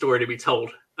want the story to be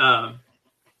told. And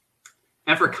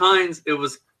for Kynes, it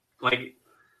was like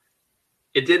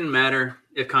it didn't matter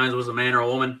if Kynes was a man or a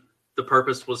woman. The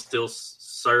purpose was still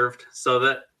served. So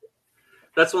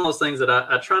that's one of those things that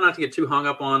I try not to get too hung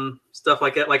up on stuff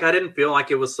like that. Like I didn't feel like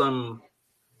it was some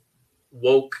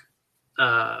woke,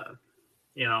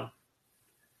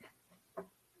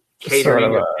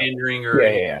 catering or pandering or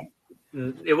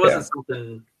it wasn't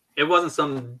something. It wasn't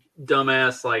some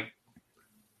dumbass like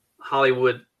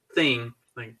Hollywood thing.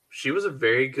 Like she was a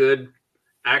very good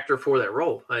actor for that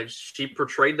role. Like she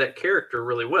portrayed that character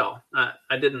really well. I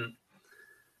didn't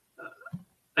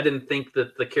think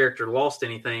that the character lost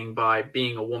anything by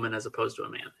being a woman as opposed to a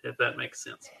man, if that makes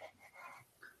sense.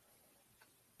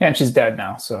 And she's dead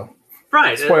now, so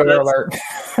right. Spoiler alert.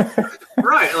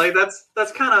 Right. Like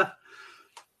that's kind of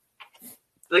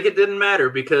like it didn't matter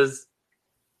because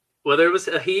whether it was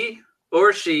a he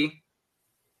or a she,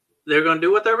 they're going to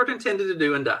do what they were intended to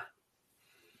do and die.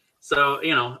 So,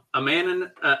 a man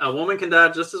and a woman can die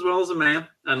just as well as a man,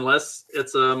 unless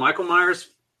it's a Michael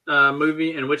Myers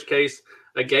movie, in which case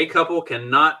a gay couple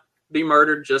cannot be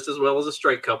murdered just as well as a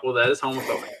straight couple. That is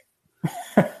homophobic.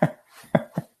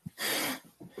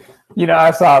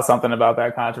 I saw something about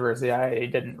that controversy. I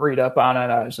didn't read up on it.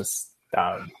 I was just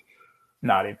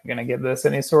not even going to give this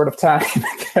any sort of time,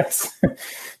 I guess.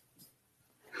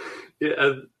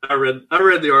 Yeah, I read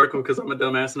the article because I'm a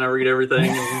dumbass and I read everything.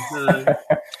 And,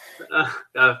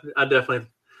 I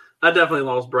definitely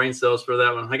lost brain cells for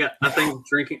that one. I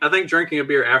think drinking a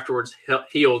beer afterwards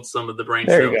healed some of the brain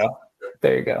cells.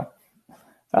 There you go.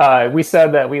 We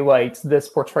said that we liked this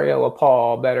portrayal of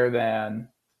Paul better than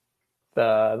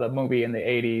the movie in the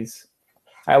 80s.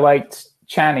 I liked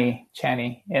Chani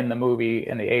in the movie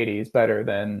in the 80s better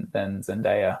than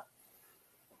Zendaya.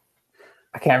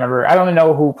 I can't remember. I don't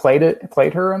know who played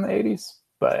her in the 80s,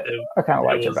 but I kind of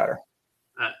liked her better.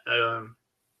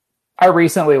 I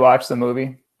recently watched the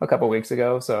movie a couple weeks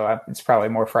ago, so it's probably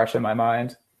more fresh in my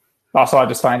mind. Also, I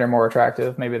just find her more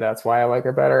attractive. Maybe that's why I like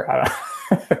her better. I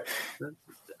don't know.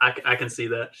 I can see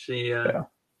that.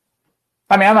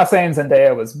 I mean, I'm not saying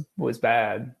Zendaya was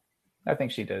bad. I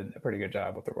think she did a pretty good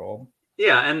job with the role.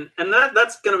 Yeah, and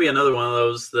that's going to be another one of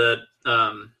those that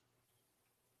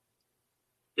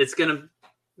it's going to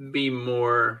be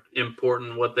more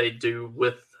important what they do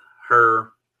with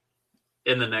her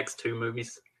in the next two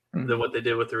movies than what they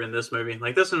did with her in this movie.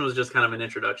 Like this one was just kind of an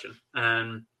introduction,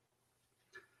 and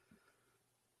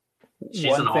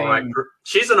she's an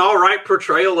all right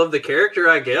portrayal of the character,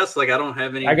 I guess. Like I don't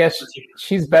have any. I guess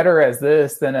she's better as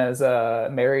this than as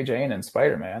Mary Jane in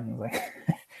Spider-Man. Like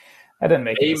that didn't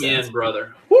make any sense. Amen,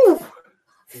 brother. Woo!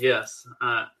 Yes.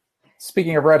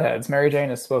 Speaking of redheads, Mary Jane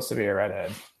is supposed to be a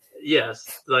redhead.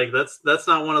 Yes, like that's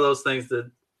not one of those things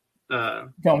that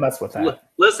don't mess with that.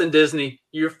 Listen, Disney,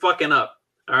 you're fucking up.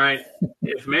 All right,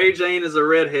 if Mary Jane is a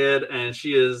redhead and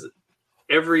she is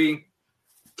every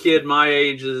kid my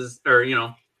age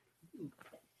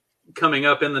coming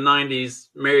up in the 90s,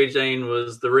 Mary Jane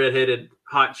was the redheaded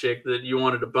hot chick that you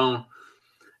wanted to bone,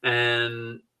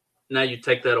 and now you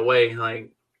take that away,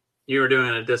 like you are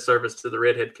doing a disservice to the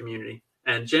redhead community.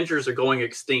 and gingers are going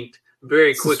extinct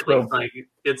very quickly. Like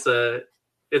it's a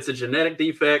genetic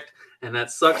defect, and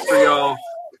that sucks for y'all.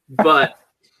 But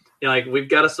like we've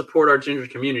got to support our ginger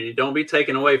community. Don't be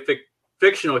taking away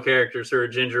fictional characters who are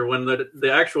ginger when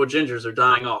the actual gingers are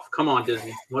dying off. Come on,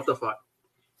 Disney. What the fuck?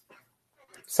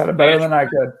 Said it better than I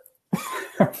could.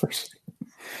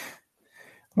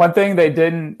 One thing they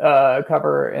didn't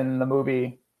cover in the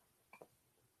movie,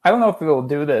 I don't know if they'll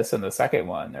do this in the second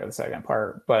one or the second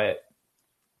part, but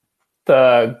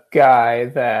the guy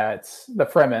the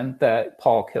Fremen that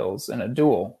Paul kills in a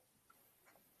duel,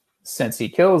 since he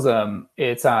kills him,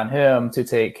 it's on him to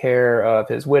take care of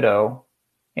his widow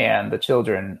and the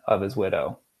children of his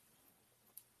widow.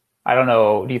 I don't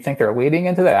know. Do you think they're leading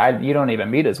into that? You don't even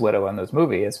meet his widow in this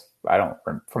movie.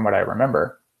 From what I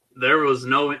remember. In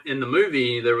the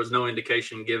movie, there was no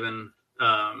indication given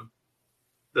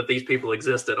that these people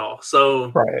exist at all.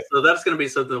 So that's going to be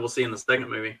something we'll see in the second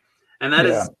movie. And that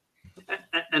is,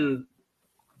 and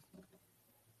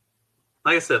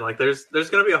like I said, like there's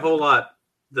going to be a whole lot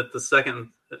that the second,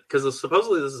 because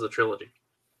supposedly this is a trilogy.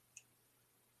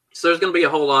 So there's going to be a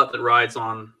whole lot that rides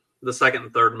on the second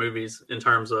and third movies in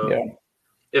terms of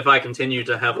if I continue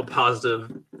to have a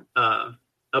positive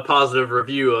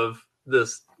review of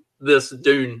this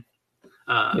Dune,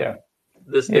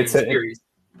 this Dune series.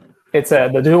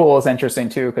 The duel is interesting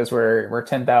too because we're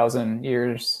 10,000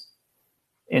 years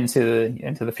into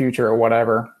the future or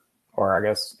whatever, or I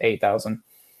guess 8,000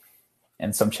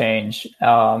 and some change,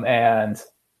 and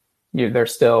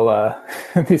there's still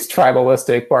these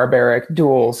tribalistic barbaric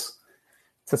duels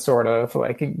to sort of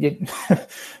like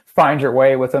find your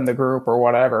way within the group or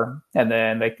whatever. And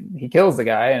then he kills the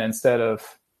guy, and instead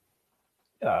of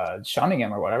shunning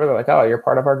him or whatever, they're like, oh, you're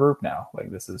part of our group now.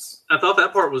 Like this is. I thought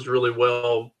that part was really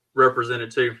well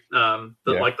represented too.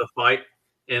 Like the fight,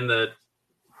 and that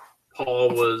Paul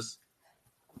was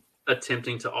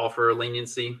attempting to offer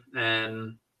leniency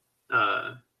and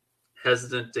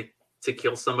hesitant to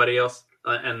kill somebody else,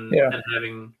 and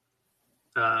having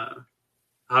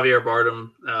Javier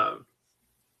Bardem,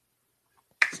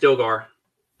 Stilgar,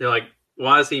 they're like,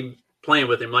 why is he playing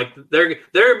with him? Like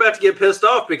they're about to get pissed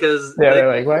off because they're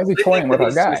like, why is he toying with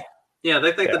our guy?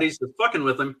 They think that he's just fucking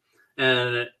with him,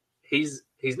 and he's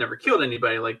never killed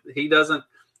anybody. Like he doesn't.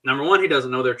 Number one, he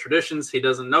doesn't know their traditions. He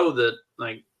doesn't know that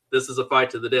like this is a fight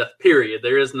to the death. Period.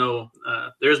 There is no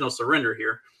surrender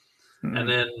here. Mm-hmm. And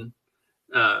then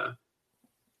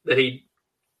that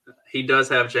he does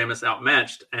have Jameis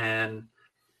outmatched, and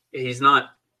he's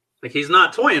not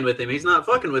toying with him. He's not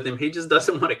fucking with him. He just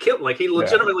doesn't want to kill. Like he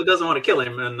legitimately doesn't want to kill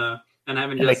him. And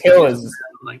having the kill is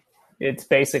like it's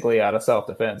basically out of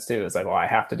self-defense too. It's like, well, I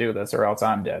have to do this or else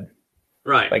I'm dead.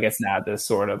 Right. Like it's not this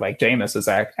sort of like Jameis is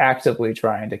actively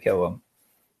trying to kill him.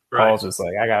 Right. Paul's just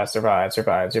like, I gotta survive.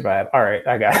 All right,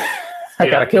 I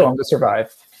gotta kill him to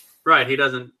survive. Right. He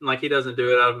doesn't do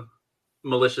it out of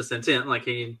malicious intent. Like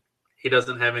he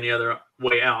doesn't have any other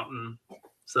way out. And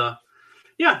so,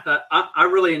 I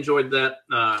really enjoyed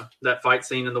that fight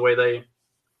scene and the way they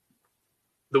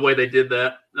did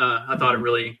that. I thought it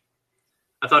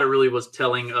really was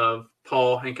telling of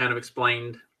Paul and kind of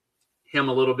explained him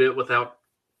a little bit without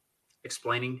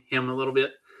explaining him a little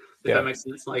bit. If that makes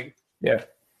sense. Like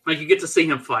you get to see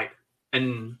him fight,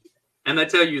 and they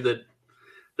tell you that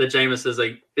Jameis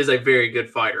is a very good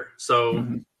fighter. So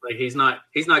like he's not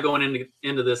going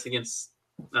into this against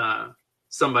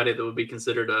somebody that would be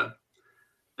considered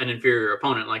an inferior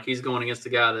opponent. Like he's going against a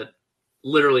guy that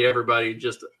literally everybody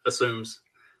just assumes,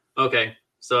 okay,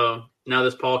 so now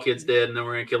this Paul kid's dead, and then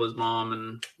we're gonna kill his mom,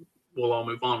 and we'll all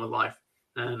move on with life.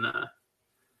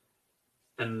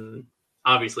 And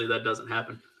obviously that doesn't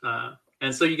happen.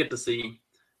 And so you get to see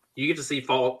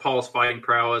Paul's fighting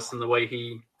prowess and the way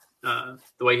he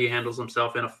handles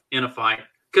himself in a fight.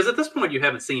 Because at this point you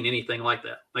haven't seen anything like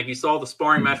that. Like you saw the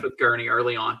sparring match with Gurney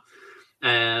early on,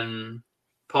 and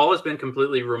Paul has been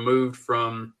completely removed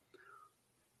from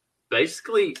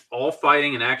basically all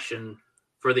fighting and action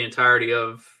for the entirety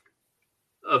of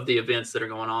the events that are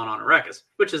going on Arrakis,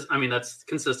 which is, I mean, that's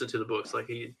consistent to the books. Like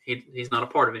he's not a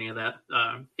part of any of that.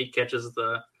 He catches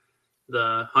the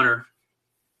hunter,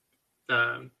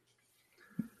 the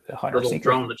little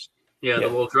drone the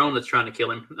little drone that's trying to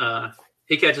kill him.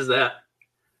 He catches that,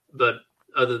 but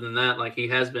other than that, like he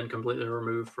has been completely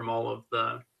removed from all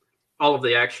of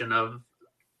the action of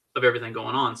everything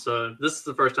going on. So this is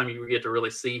the first time you get to really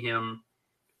see him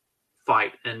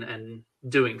fight and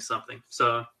doing something.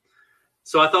 So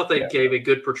I thought they gave a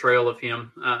good portrayal of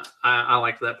him. I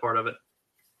liked that part of it.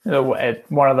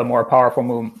 One of the more powerful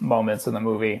moments in the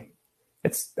movie, I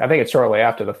think it's shortly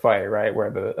after the fight, right, where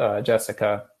the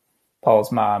Jessica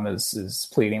Paul's mom is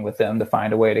pleading with them to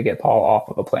find a way to get Paul off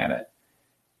of the planet.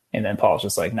 And then Paul's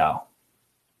just like, no.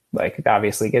 Like,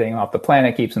 obviously getting him off the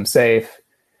planet keeps him safe.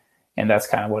 And that's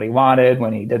kind of what he wanted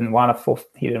when he didn't want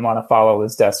to follow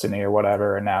his destiny or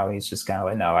whatever. And now he's just kind of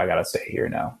like, no, I got to stay here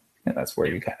now. And that's where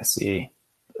you kind of see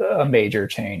a major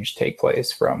change take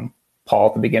place from Paul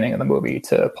at the beginning of the movie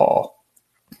to Paul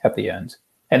at the end.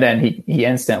 And then he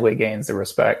instantly gains the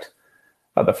respect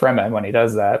of the Fremen when he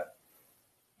does that,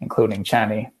 including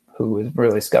Chani, who is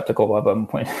really skeptical of him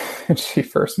when she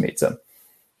first meets him.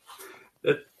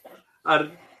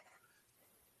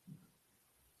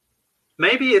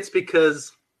 Maybe it's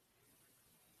because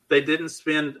they didn't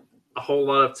spend a whole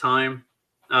lot of time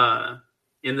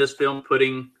in this film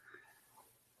putting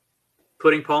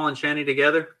Paul and Chani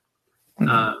together.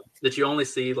 That you only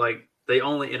see, like, they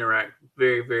only interact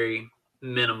very, very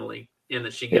minimally, in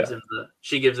that she gives him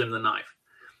the knife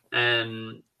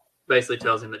and basically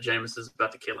tells him that Jameis is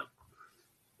about to kill him.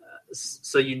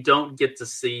 So you don't get to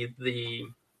see the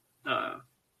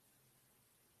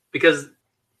because,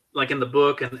 like, in the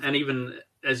book and even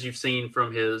as you've seen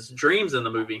from his dreams in the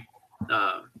movie,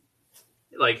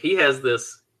 like, he has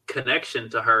this connection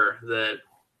to her that,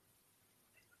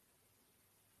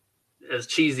 as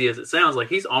cheesy as it sounds, like,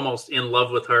 he's almost in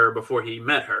love with her before he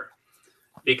met her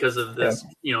because of this,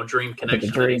 dream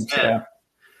connection that he's had. Yeah.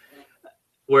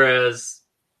 Whereas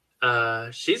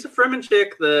she's a Fremen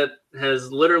chick that has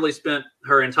literally spent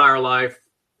her entire life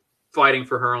fighting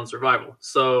for her own survival.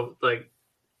 So, like,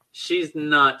 she's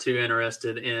not too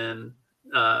interested in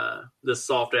this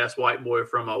soft ass white boy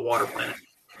from a water planet.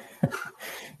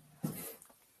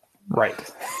 Right.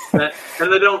 And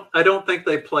I don't think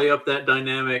they play up that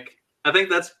dynamic. I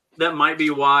think that might be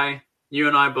why you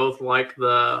and I both like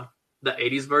the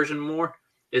 80s version more,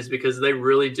 is because they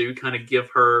really do kind of give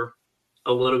her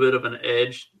a little bit of an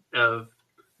edge of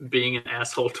being an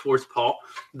asshole towards Paul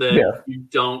that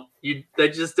they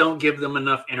just don't give them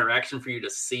enough interaction for you to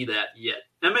see that yet.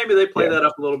 And maybe they play that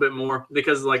up a little bit more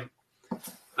because, like,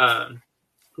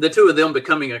 the two of them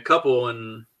becoming a couple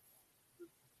and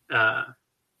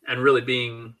really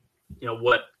being,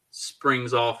 what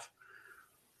springs off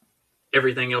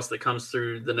everything else that comes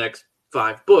through the next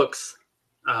 5 books,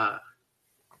 that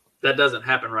doesn't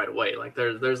happen right away. Like,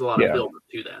 there's a lot of build up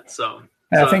to that. So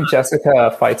I think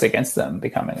Jessica fights against them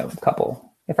becoming a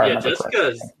couple. If I remember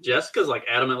correctly. Jessica's like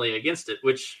adamantly against it,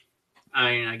 which,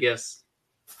 I mean, I guess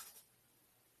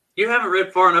you haven't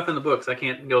read far enough in the books. I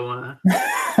can't go.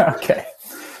 Okay.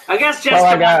 I guess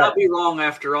Jessica might not be wrong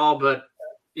after all, but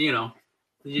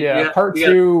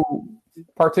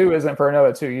part two isn't for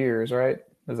another 2 years, right?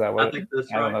 Is that what? I think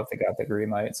that's right. I don't know if they got the green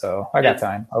light, so I got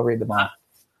time. I'll read them all.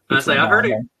 I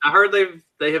heard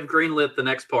they have greenlit the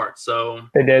next part, so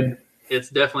they did. It's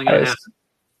definitely going to happen.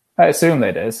 I assume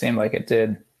they did. It seemed like it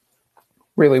did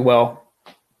really well.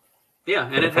 Yeah,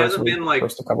 and it hasn't been like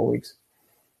first a couple weeks.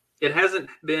 It hasn't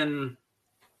been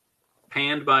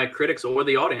panned by critics or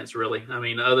the audience, really. I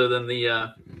mean, other than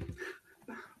the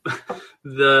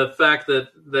the fact that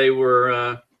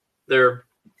they're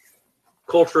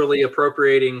culturally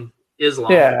appropriating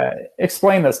Islam. Yeah,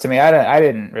 explain this to me. I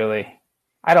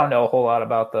don't know a whole lot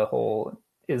about the whole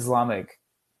Islamic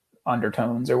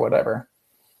undertones or whatever.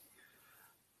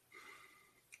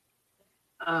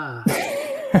 Or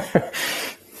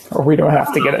we don't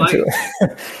have to get into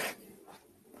it.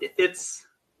 It's.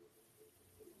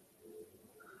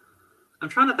 I'm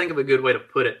trying to think of a good way to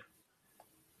put it.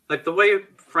 Like, the way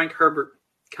Frank Herbert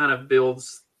kind of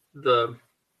builds the.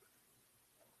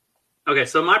 Okay,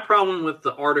 so my problem with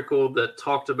the article that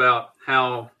talked about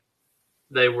how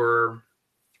they were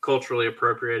culturally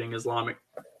appropriating Islam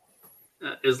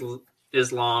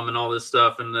and all this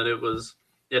stuff, and that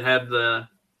it had the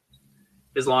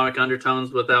Islamic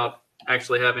undertones without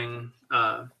actually having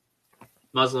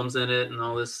Muslims in it and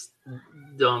all this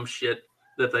dumb shit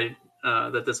that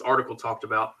that this article talked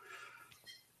about.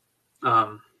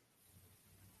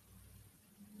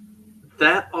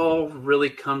 That all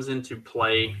really comes into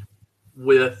play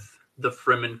with the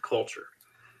Fremen culture.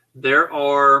 There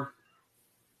are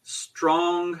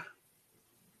strong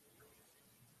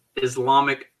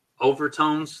Islamic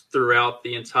overtones throughout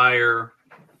the entire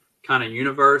kind of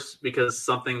universe, because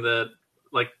something that,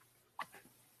 like,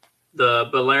 the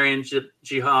Balerian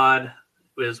Jihad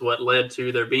is what led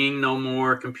to there being no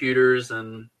more computers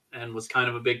and was kind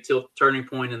of a big turning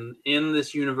point in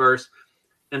this universe.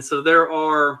 And so there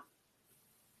are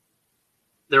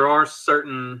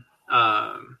certain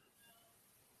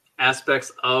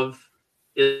aspects of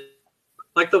it,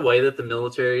 like the way that the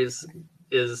military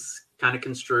is kind of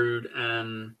construed,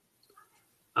 and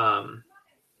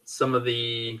some of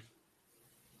the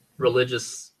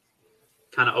religious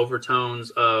kind of overtones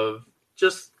of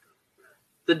just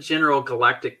the general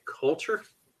galactic culture.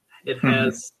 It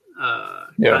has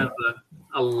kind of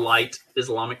a light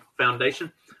Islamic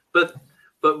foundation, but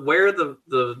where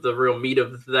the real meat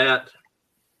of that,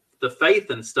 the faith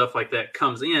and stuff like that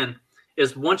comes in,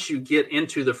 is once you get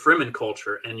into the Fremen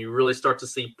culture and you really start to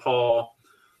see Paul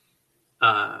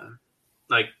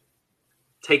like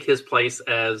take his place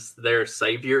as their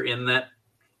savior in that,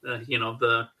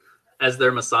 as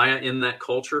their Messiah in that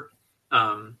culture.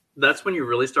 That's when you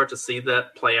really start to see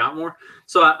that play out more.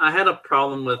 So I had a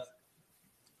problem with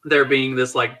there being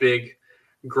this like big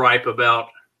gripe about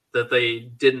that they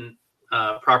didn't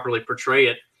properly portray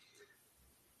it.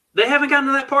 They haven't gotten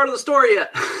to that part of the story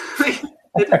yet.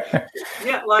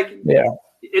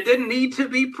 It didn't need to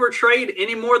be portrayed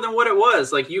any more than what it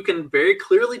was. Like, you can very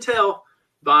clearly tell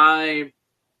by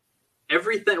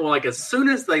everything. Well, like, as soon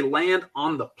as they land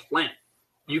on the planet,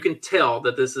 you can tell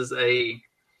that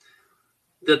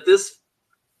this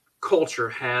culture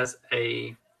has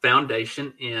a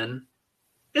foundation in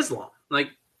Islam. Like,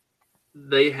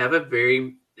 they have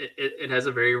it has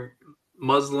a very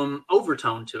Muslim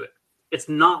overtone to it. It's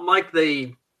not like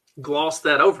they glossed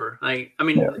that over. Like, I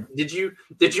mean, did you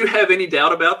have any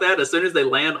doubt about that as soon as they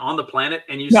land on the planet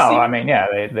and you see? No, I mean,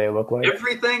 they look like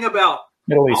everything about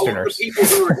Middle Easterners, all the people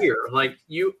who are here, like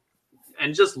you,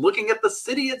 and just looking at the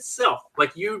city itself,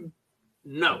 like,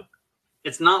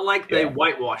 it's not like they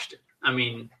whitewashed it. I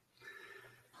mean,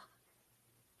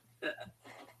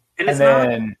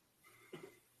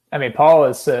 Paul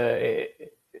is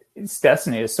his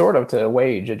destiny is sort of to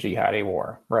wage a jihadi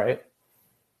war, right?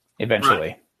 Eventually,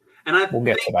 right. And we'll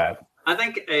get to that. I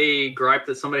think a gripe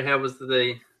that somebody had was that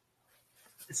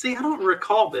I don't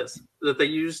recall that they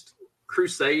used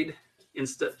crusade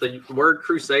the word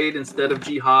crusade instead of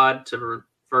jihad to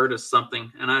refer to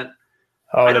something, and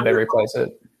did they replace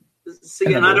it?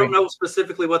 See, and I don't know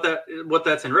specifically what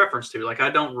that's in reference to. Like, I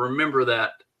don't remember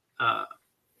that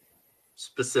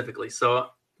specifically. So,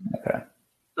 okay.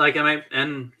 Like,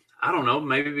 and I don't know,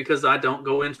 maybe because I don't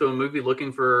go into a movie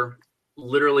looking for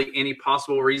literally any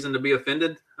possible reason to be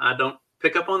offended, I don't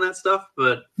pick up on that stuff.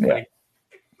 But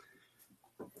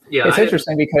it's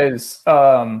interesting because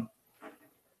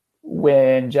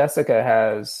when Jessica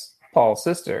has Paul's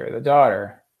sister, the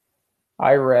daughter,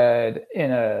 I read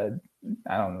in it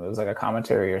was like a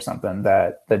commentary or something,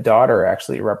 that the daughter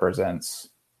actually represents,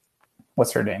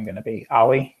 what's her name going to be?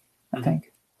 Ali, I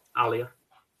think. Alia.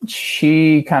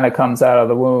 She kind of comes out of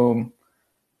the womb,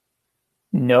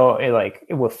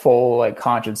 with full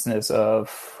consciousness of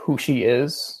who she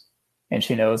is, and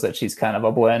she knows that she's kind of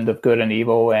a blend of good and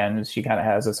evil, and she kind of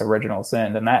has this original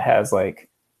sin, and that has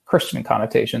Christian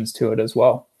connotations to it as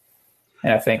well.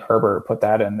 And I think Herbert put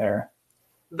that in there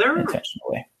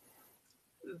intentionally.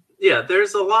 Yeah,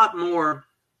 there's a lot more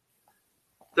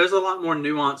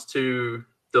nuance to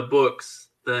the books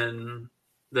than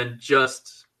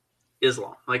just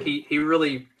Islam. Like,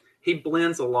 he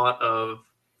blends a lot of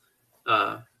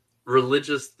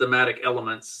religious thematic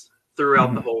elements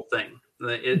throughout the whole thing.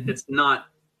 It's not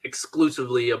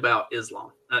exclusively about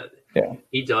Islam.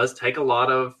 He does take a lot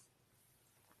of,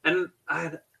 and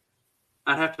I'd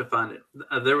have to find it.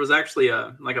 There was actually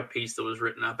a piece that was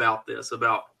written about this,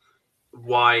 about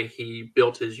why he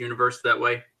built his universe that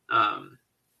way. And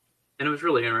it was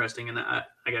really interesting, and I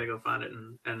got to go find it,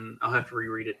 and I'll have to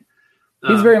reread it.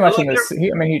 He's very much in this.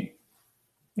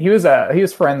 He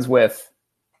was friends with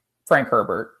Frank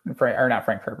Herbert, or not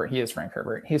Frank Herbert. He is Frank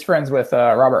Herbert. He's friends with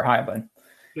Robert Heinlein.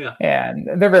 Yeah, and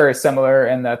they're very similar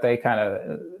in that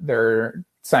they're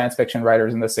science fiction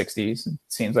writers in the 60s. It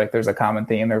seems like there's a common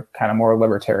theme. They're kind of more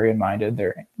libertarian minded.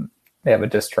 They have a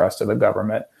distrust of the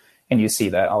government, and you see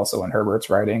that also in Herbert's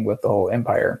writing with the whole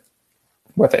empire,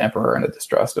 with the emperor and the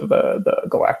distrust of the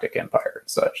galactic empire and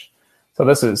such. So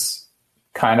this is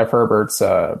kind of Herbert's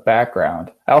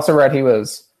background. I also read he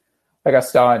was a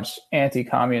staunch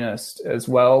anti-communist as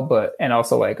well, and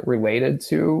also related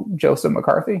to Joseph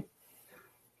McCarthy,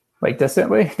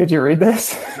 distantly. Did you read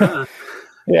this?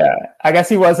 Yeah, I guess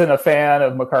he wasn't a fan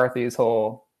of McCarthy's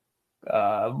whole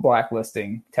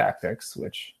blacklisting tactics,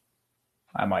 which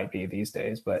I might be these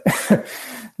days, but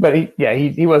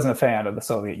he wasn't a fan of the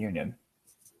Soviet Union.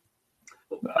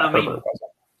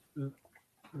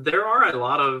 There are a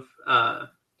lot of,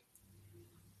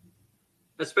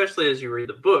 especially as you read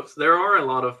the books, there are a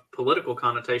lot of political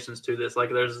connotations to this. Like,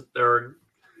 there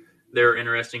are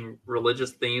interesting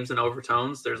religious themes and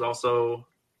overtones. There's also,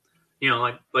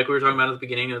 like we were talking about at the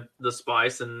beginning, of the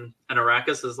spice and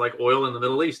Arrakis is like oil in the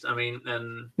Middle East. I mean,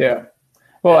 and yeah.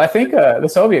 Well, I think the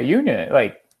Soviet Union,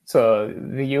 So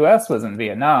the U.S. was in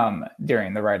Vietnam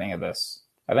during the writing of this.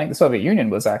 I think the Soviet Union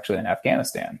was actually in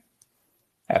Afghanistan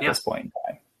at this point in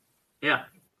time. Yeah.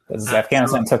 Because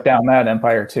Afghanistan took down that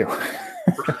empire too.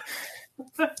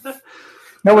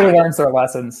 Nobody learns their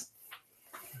lessons.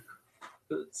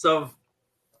 So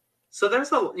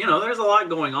there's a lot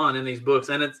going on in these books,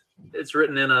 and it's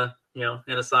written in a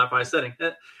sci-fi setting.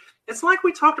 It's like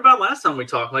we talked about last time we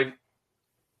talked. Like,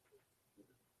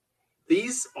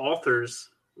 these authors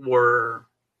were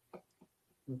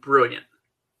brilliant,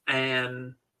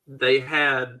 and they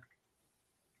had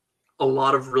a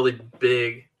lot of really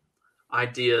big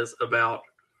ideas about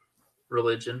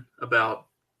religion, about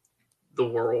the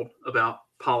world, about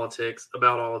politics,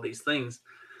 about all of these things.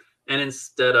 And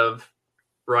instead of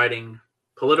writing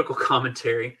political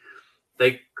commentary,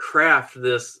 they craft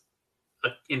this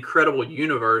incredible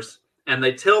universe, and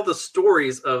they tell the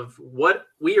stories of what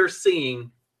we are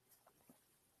seeing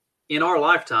in our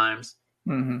lifetimes.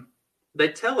 Mm-hmm. They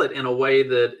tell it in a way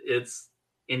that it's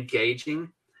engaging.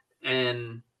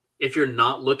 And if you're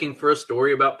not looking for a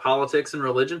story about politics and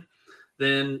religion,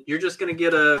 then you're just going to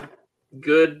get a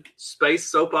good space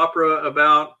soap opera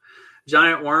about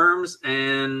giant worms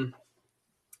and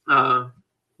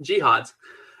jihads.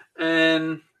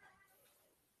 And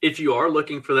if you are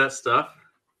looking for that stuff,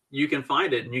 you can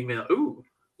find it, and you can be like, ooh,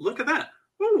 look at that.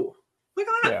 Ooh, look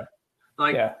at that. Yeah.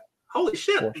 Like, holy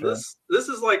shit. Sure. This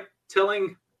is like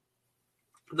telling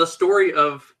the story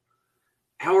of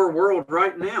our world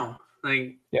right now.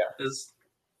 Like, it's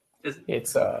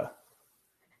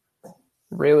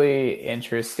really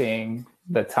interesting,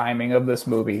 the timing of this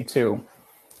movie too.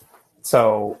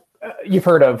 So you've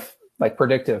heard of like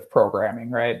predictive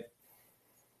programming, right?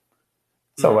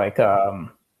 So like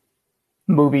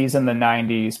movies in the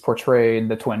 90s portrayed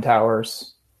the Twin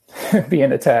Towers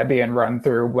being run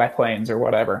through wet planes or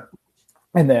whatever.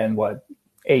 And then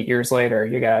 8 years later,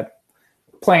 you got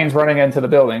planes running into the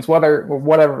buildings,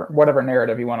 whatever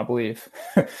narrative you want to believe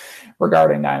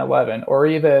regarding 9/11, or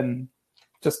even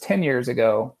just 10 years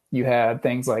ago, you had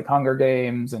things like Hunger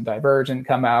Games and Divergent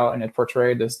come out, and it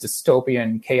portrayed this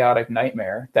dystopian, chaotic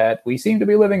nightmare that we seem to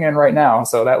be living in right now.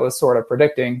 So that was sort of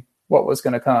predicting what was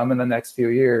going to come in the next few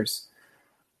years.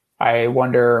 I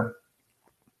wonder,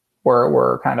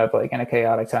 we're kind of like in a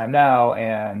chaotic time now,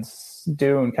 and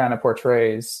Dune kind of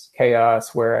portrays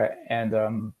chaos,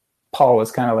 and Paul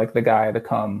is kind of like the guy to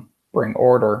come bring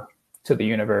order to the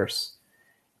universe.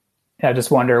 And I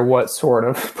just wonder what sort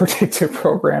of predictive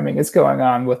programming is going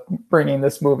on with bringing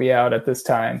this movie out at this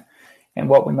time, and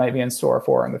what we might be in store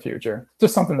for in the future.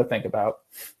 Just something to think about.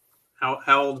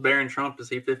 How old's Baron Trump? Is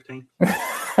he 15?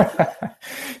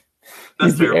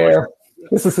 He's the heir.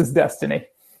 This is his destiny.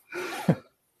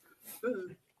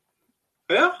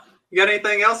 Well, you got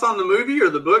anything else on the movie or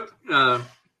the book? I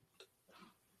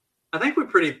think we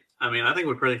pretty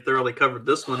thoroughly covered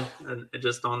this one, and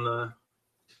just on the.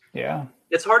 Yeah.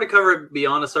 It's hard to cover it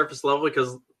beyond a surface level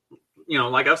because,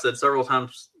 like I've said several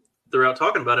times throughout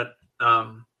talking about it,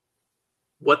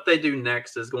 what they do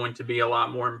next is going to be a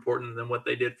lot more important than what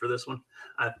they did for this one.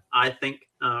 I think,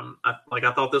 I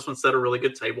thought this one set a really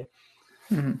good table.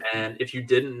 Mm-hmm. And if you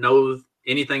didn't know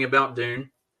anything about Dune,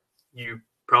 you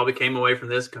probably came away from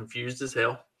this confused as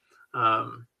hell.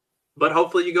 But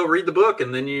hopefully you go read the book,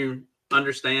 and then you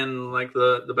understand like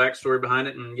the backstory behind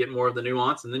it and get more of the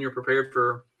nuance, and then you're prepared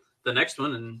for the next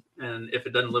one. And if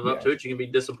it doesn't live up to it, you can be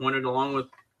disappointed along with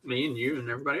me and you and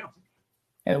everybody else.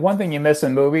 And one thing you miss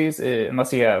in movies,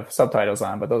 unless you have subtitles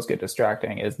on, but those get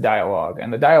distracting, is dialogue.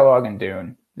 And the dialogue in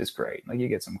Dune is great. Like, you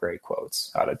get some great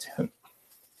quotes out of Dune.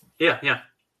 Yeah.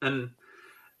 And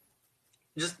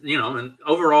just, and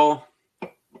overall,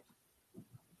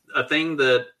 a thing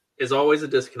that is always a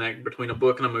disconnect between a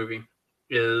book and a movie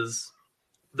is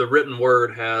the written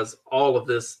word has all of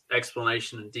this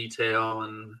explanation and detail,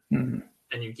 and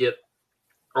and you get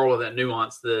all of that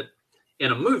nuance that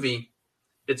in a movie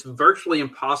it's virtually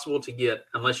impossible to get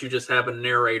unless you just have a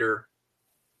narrator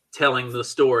telling the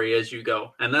story as you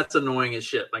go, and that's annoying as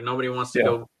shit. Like, nobody wants to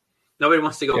go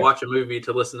watch a movie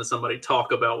to listen to somebody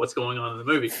talk about what's going on in the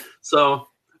movie. So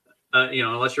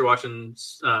unless you're watching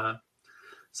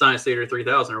Science Theater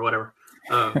 3000 or whatever.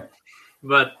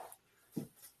 But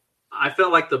I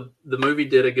felt like the movie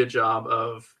did a good job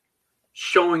of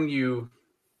showing you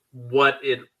what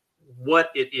it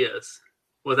is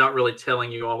without really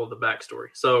telling you all of the backstory.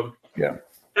 So, yeah.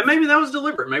 And maybe that was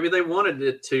deliberate. Maybe they wanted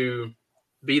it to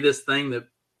be this thing that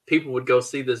people would go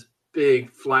see, this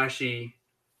big, flashy,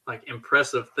 like,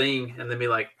 impressive thing, and then be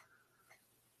like,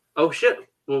 oh shit,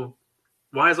 well,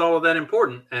 why is all of that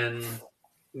important? And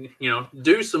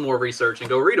do some more research and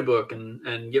go read a book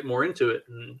and get more into it.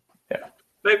 And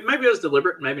Maybe it was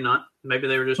deliberate, maybe not. Maybe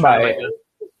they were just trying to make it.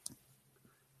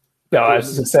 No, I was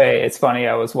just going to say, it's funny.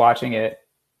 I was watching it.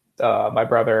 My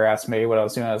brother asked me what I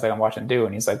was doing. I was like, I'm watching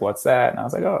Dune. He's like, what's that? And I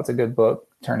was like, oh, it's a good book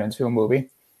turned into a movie.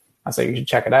 I was like, you should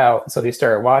check it out. So he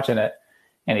started watching it,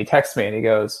 and he texts me, and he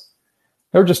goes,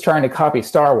 they're just trying to copy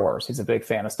Star Wars. He's a big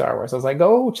fan of Star Wars. I was like,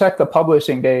 go check the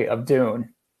publishing date of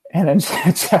Dune, and then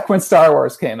check when Star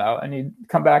Wars came out, and he'd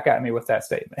come back at me with that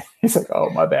statement. He's like, oh,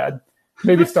 my bad.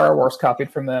 Maybe Star Wars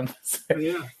copied from them.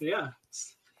 Yeah.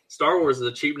 Star Wars is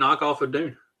a cheap knockoff of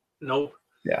Dune. Nope.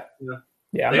 Yeah.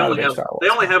 They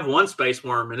only have one space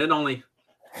worm, and then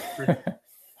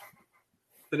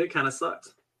it kind of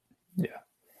sucks. Yeah.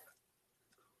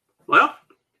 Well,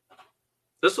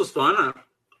 this was fun.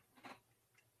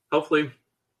 Hopefully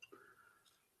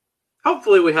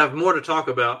we have more to talk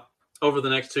about over the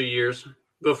next 2 years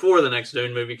before the next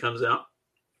Dune movie comes out.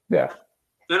 Yeah.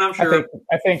 And I'm sure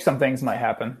I think some things might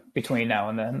happen between now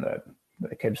and then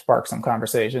that could spark some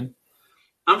conversation.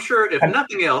 I'm sure if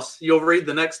nothing else, you'll read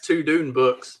the next 2 Dune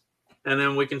books, and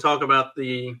then we can talk about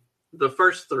the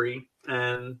first 3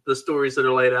 and the stories that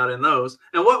are laid out in those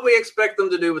and what we expect them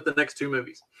to do with the next 2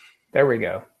 movies. There we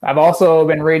go. I've also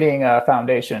been reading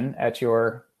Foundation at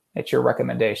your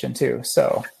recommendation too.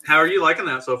 So how are you liking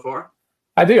that so far?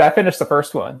 I do. I finished the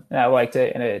first one and I liked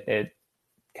it, and it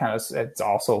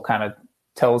also kind of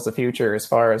tells the future as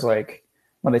far as like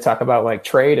when they talk about like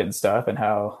trade and stuff and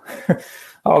how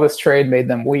all this trade made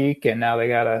them weak, and now they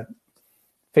gotta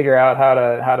figure out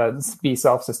how to be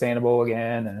self-sustainable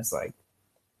again. And it's like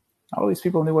all these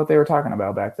people knew what they were talking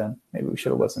about back then. Maybe we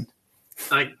should have listened.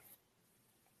 Like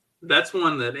that's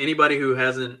one that anybody who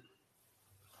hasn't,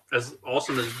 as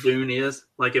awesome as Dune is,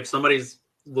 like if somebody's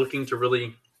looking to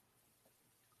really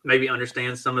maybe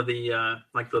understand some of the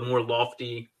like the more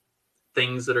lofty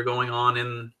things that are going on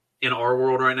in our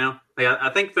world right now, I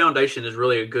think Foundation is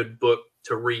really a good book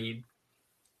to read,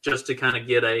 just to kind of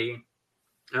get a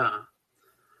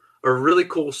really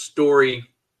cool story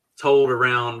told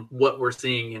around what we're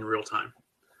seeing in real time.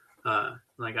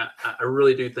 Like I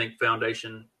really do think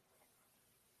Foundation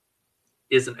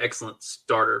is an excellent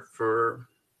starter for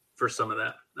some of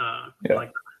that.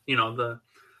 Like, you know, the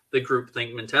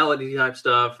groupthink mentality type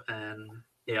stuff, and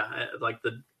like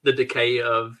the decay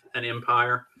of an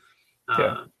empire.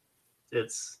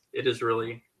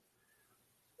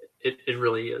 It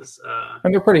really is.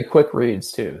 And they're pretty quick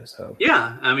reads too. So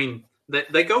yeah, I mean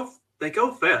they go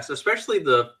fast, especially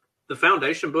the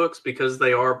Foundation books, because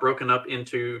they are broken up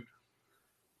into,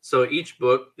 so each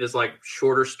book is like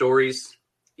shorter stories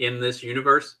in this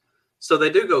universe. So they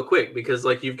do go quick because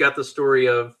like you've got the story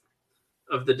of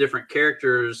the different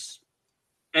characters,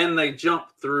 and they jump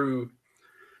through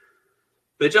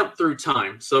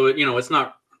time. So, you know, it's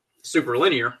not super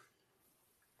linear.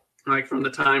 Like from the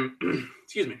time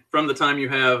you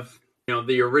have, you know,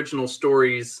 the original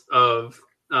stories of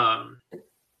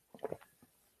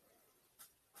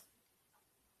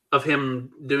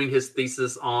him doing his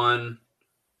thesis on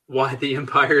why the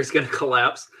empire is going to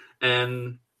collapse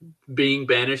and being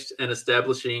banished and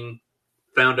establishing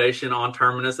Foundation on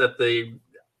Terminus at the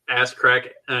ass crack,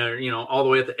 you know, all the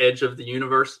way at the edge of the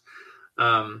universe,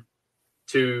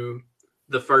 to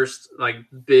the first like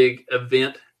big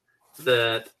event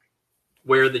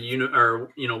where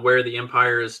the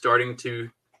empire is starting to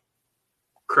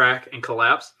crack and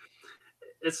collapse.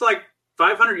 It's like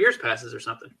 500 years passes or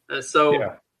something.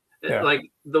 Like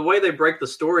the way they break the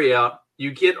story out,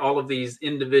 you get all of these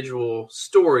individual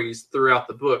stories throughout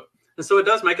the book. And so it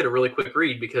does make it a really quick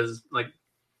read because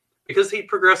he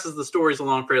progresses the stories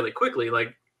along fairly quickly.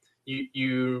 Like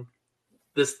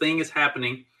this thing is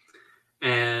happening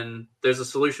and there's a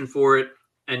solution for it.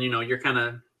 And, you know, you're kind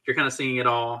of seeing it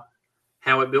all,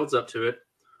 how it builds up to it,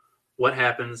 what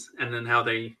happens, and then how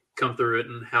they come through it,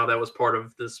 and how that was part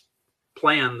of this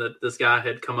plan that this guy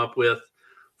had come up with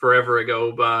forever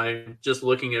ago by just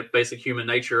looking at basic human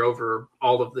nature over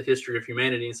all of the history of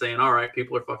humanity and saying, all right,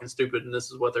 people are fucking stupid, and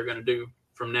this is what they're going to do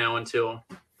from now until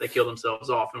they kill themselves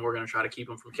off, and we're going to try to keep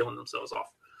them from killing themselves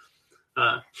off.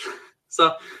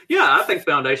 So yeah, I think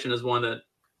Foundation is one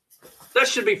that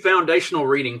should be foundational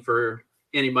reading for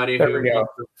anybody there we go.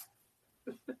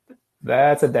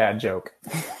 That's a dad joke.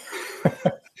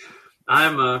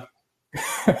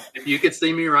 If you could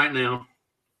see me right now.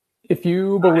 If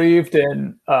you believed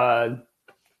in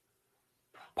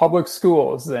public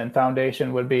schools, then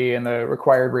Foundation would be in the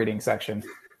required reading section.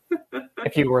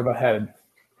 If you were the head.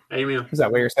 Amen. Is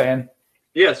that what you're saying?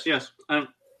 Yes.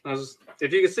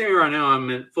 If you could see me right now,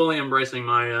 I'm fully embracing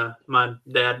my my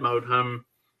dad mode.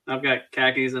 I've got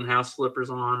khakis and house slippers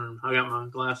on, and I got my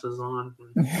glasses on.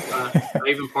 And, I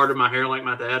even parted my hair like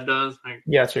my dad does.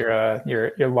 Yes,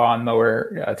 your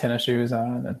lawnmower tennis shoes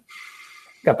on, and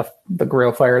got the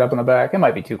grill fired up in the back. It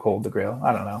might be too cold to grill.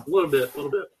 I don't know. A little bit.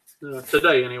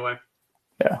 Today, anyway.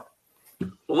 Yeah.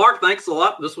 Well, Mark, thanks a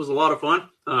lot. This was a lot of fun.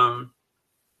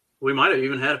 We might have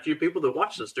even had a few people that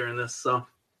watched us during this. So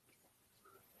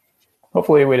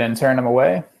hopefully we didn't turn them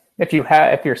away.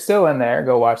 If you're still in there,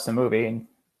 go watch the movie. And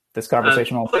this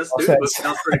conversation will make more sense.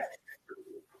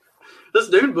 This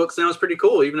Dune book sounds pretty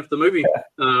cool, even if the movie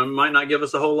might not give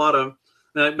us a whole lot of.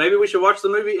 Maybe we should watch the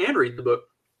movie and read the book.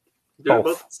 Do it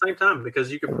both at the same time,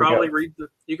 because you could probably read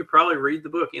the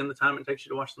book in the time it takes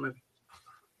you to watch the movie.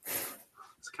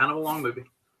 It's kind of a long movie.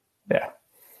 Yeah,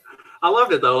 I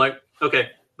loved it though. Like, okay,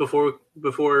 before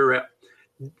we wrap,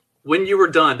 when you were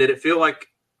done, did it feel like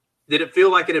it had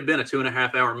been a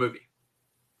 2.5 hour movie?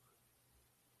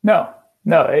 No,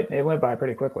 it went by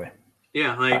pretty quickly.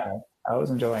 Yeah, like I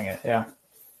was enjoying it. Yeah,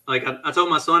 like I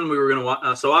told my son we were gonna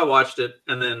watch, so I watched it,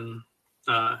 and then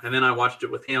I watched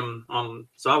it with him on.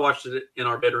 So I watched it in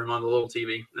our bedroom on the little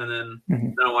TV, and then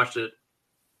I watched it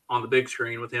on the big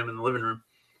screen with him in the living room.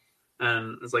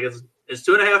 And it's like it's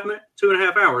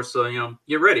 2.5 hours, so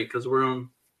get ready, because we're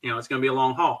it's going to be a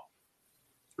long haul.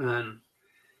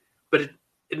 But it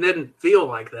didn't feel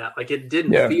like that. Like, it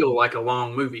didn't feel like a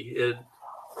long movie.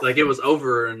 It was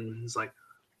over, and it's like,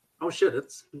 oh shit,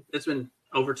 it's been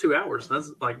over 2 hours. That's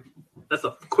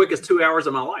the quickest 2 hours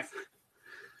of my life.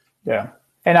 Yeah.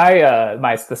 And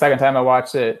the second time I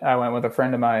watched it, I went with a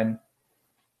friend of mine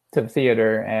to the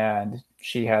theater, and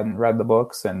she hadn't read the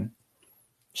books, and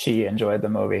she enjoyed the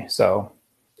movie. So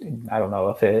I don't know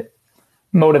if it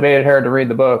motivated her to read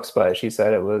the books, but she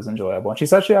said it was enjoyable. And she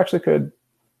said she actually could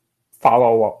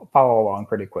follow along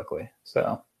pretty quickly.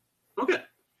 So okay,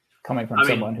 coming from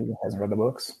someone who hasn't read the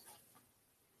books.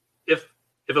 If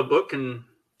a book can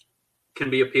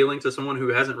be appealing to someone who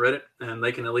hasn't read it, and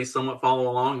they can at least somewhat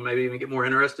follow along and maybe even get more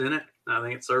interested in it, I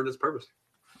think it served its purpose.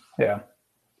 Yeah.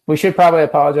 We should probably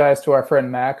apologize to our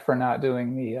friend Mac for not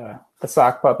doing the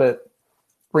sock puppet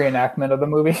reenactment of the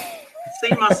movie.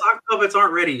 See, my sock puppets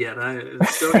aren't ready yet. I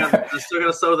still got to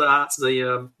sew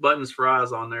the buttons for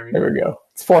eyes on there. There we go.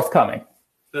 It's forthcoming.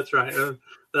 That's right.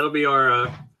 That'll be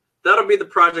the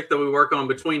project that we work on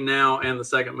between now and the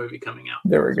second movie coming out.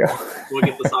 There we go. We'll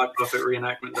get the sock puppet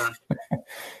reenactment done.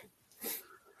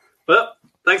 Well,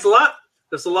 thanks a lot.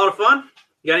 It's a lot of fun.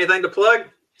 You got anything to plug?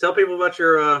 Tell people about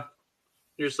your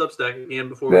Substack again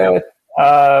before we go.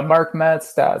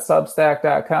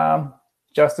 markmetz.substack.com.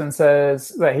 Justin says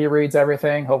that he reads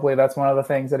everything. Hopefully that's one of the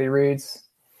things that he reads.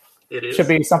 It is. Should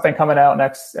be something coming out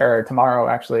tomorrow,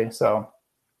 actually. So,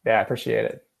 yeah, I appreciate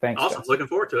it. Thanks. Awesome. Justin. Looking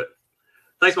forward to it.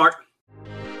 Thanks, Mark.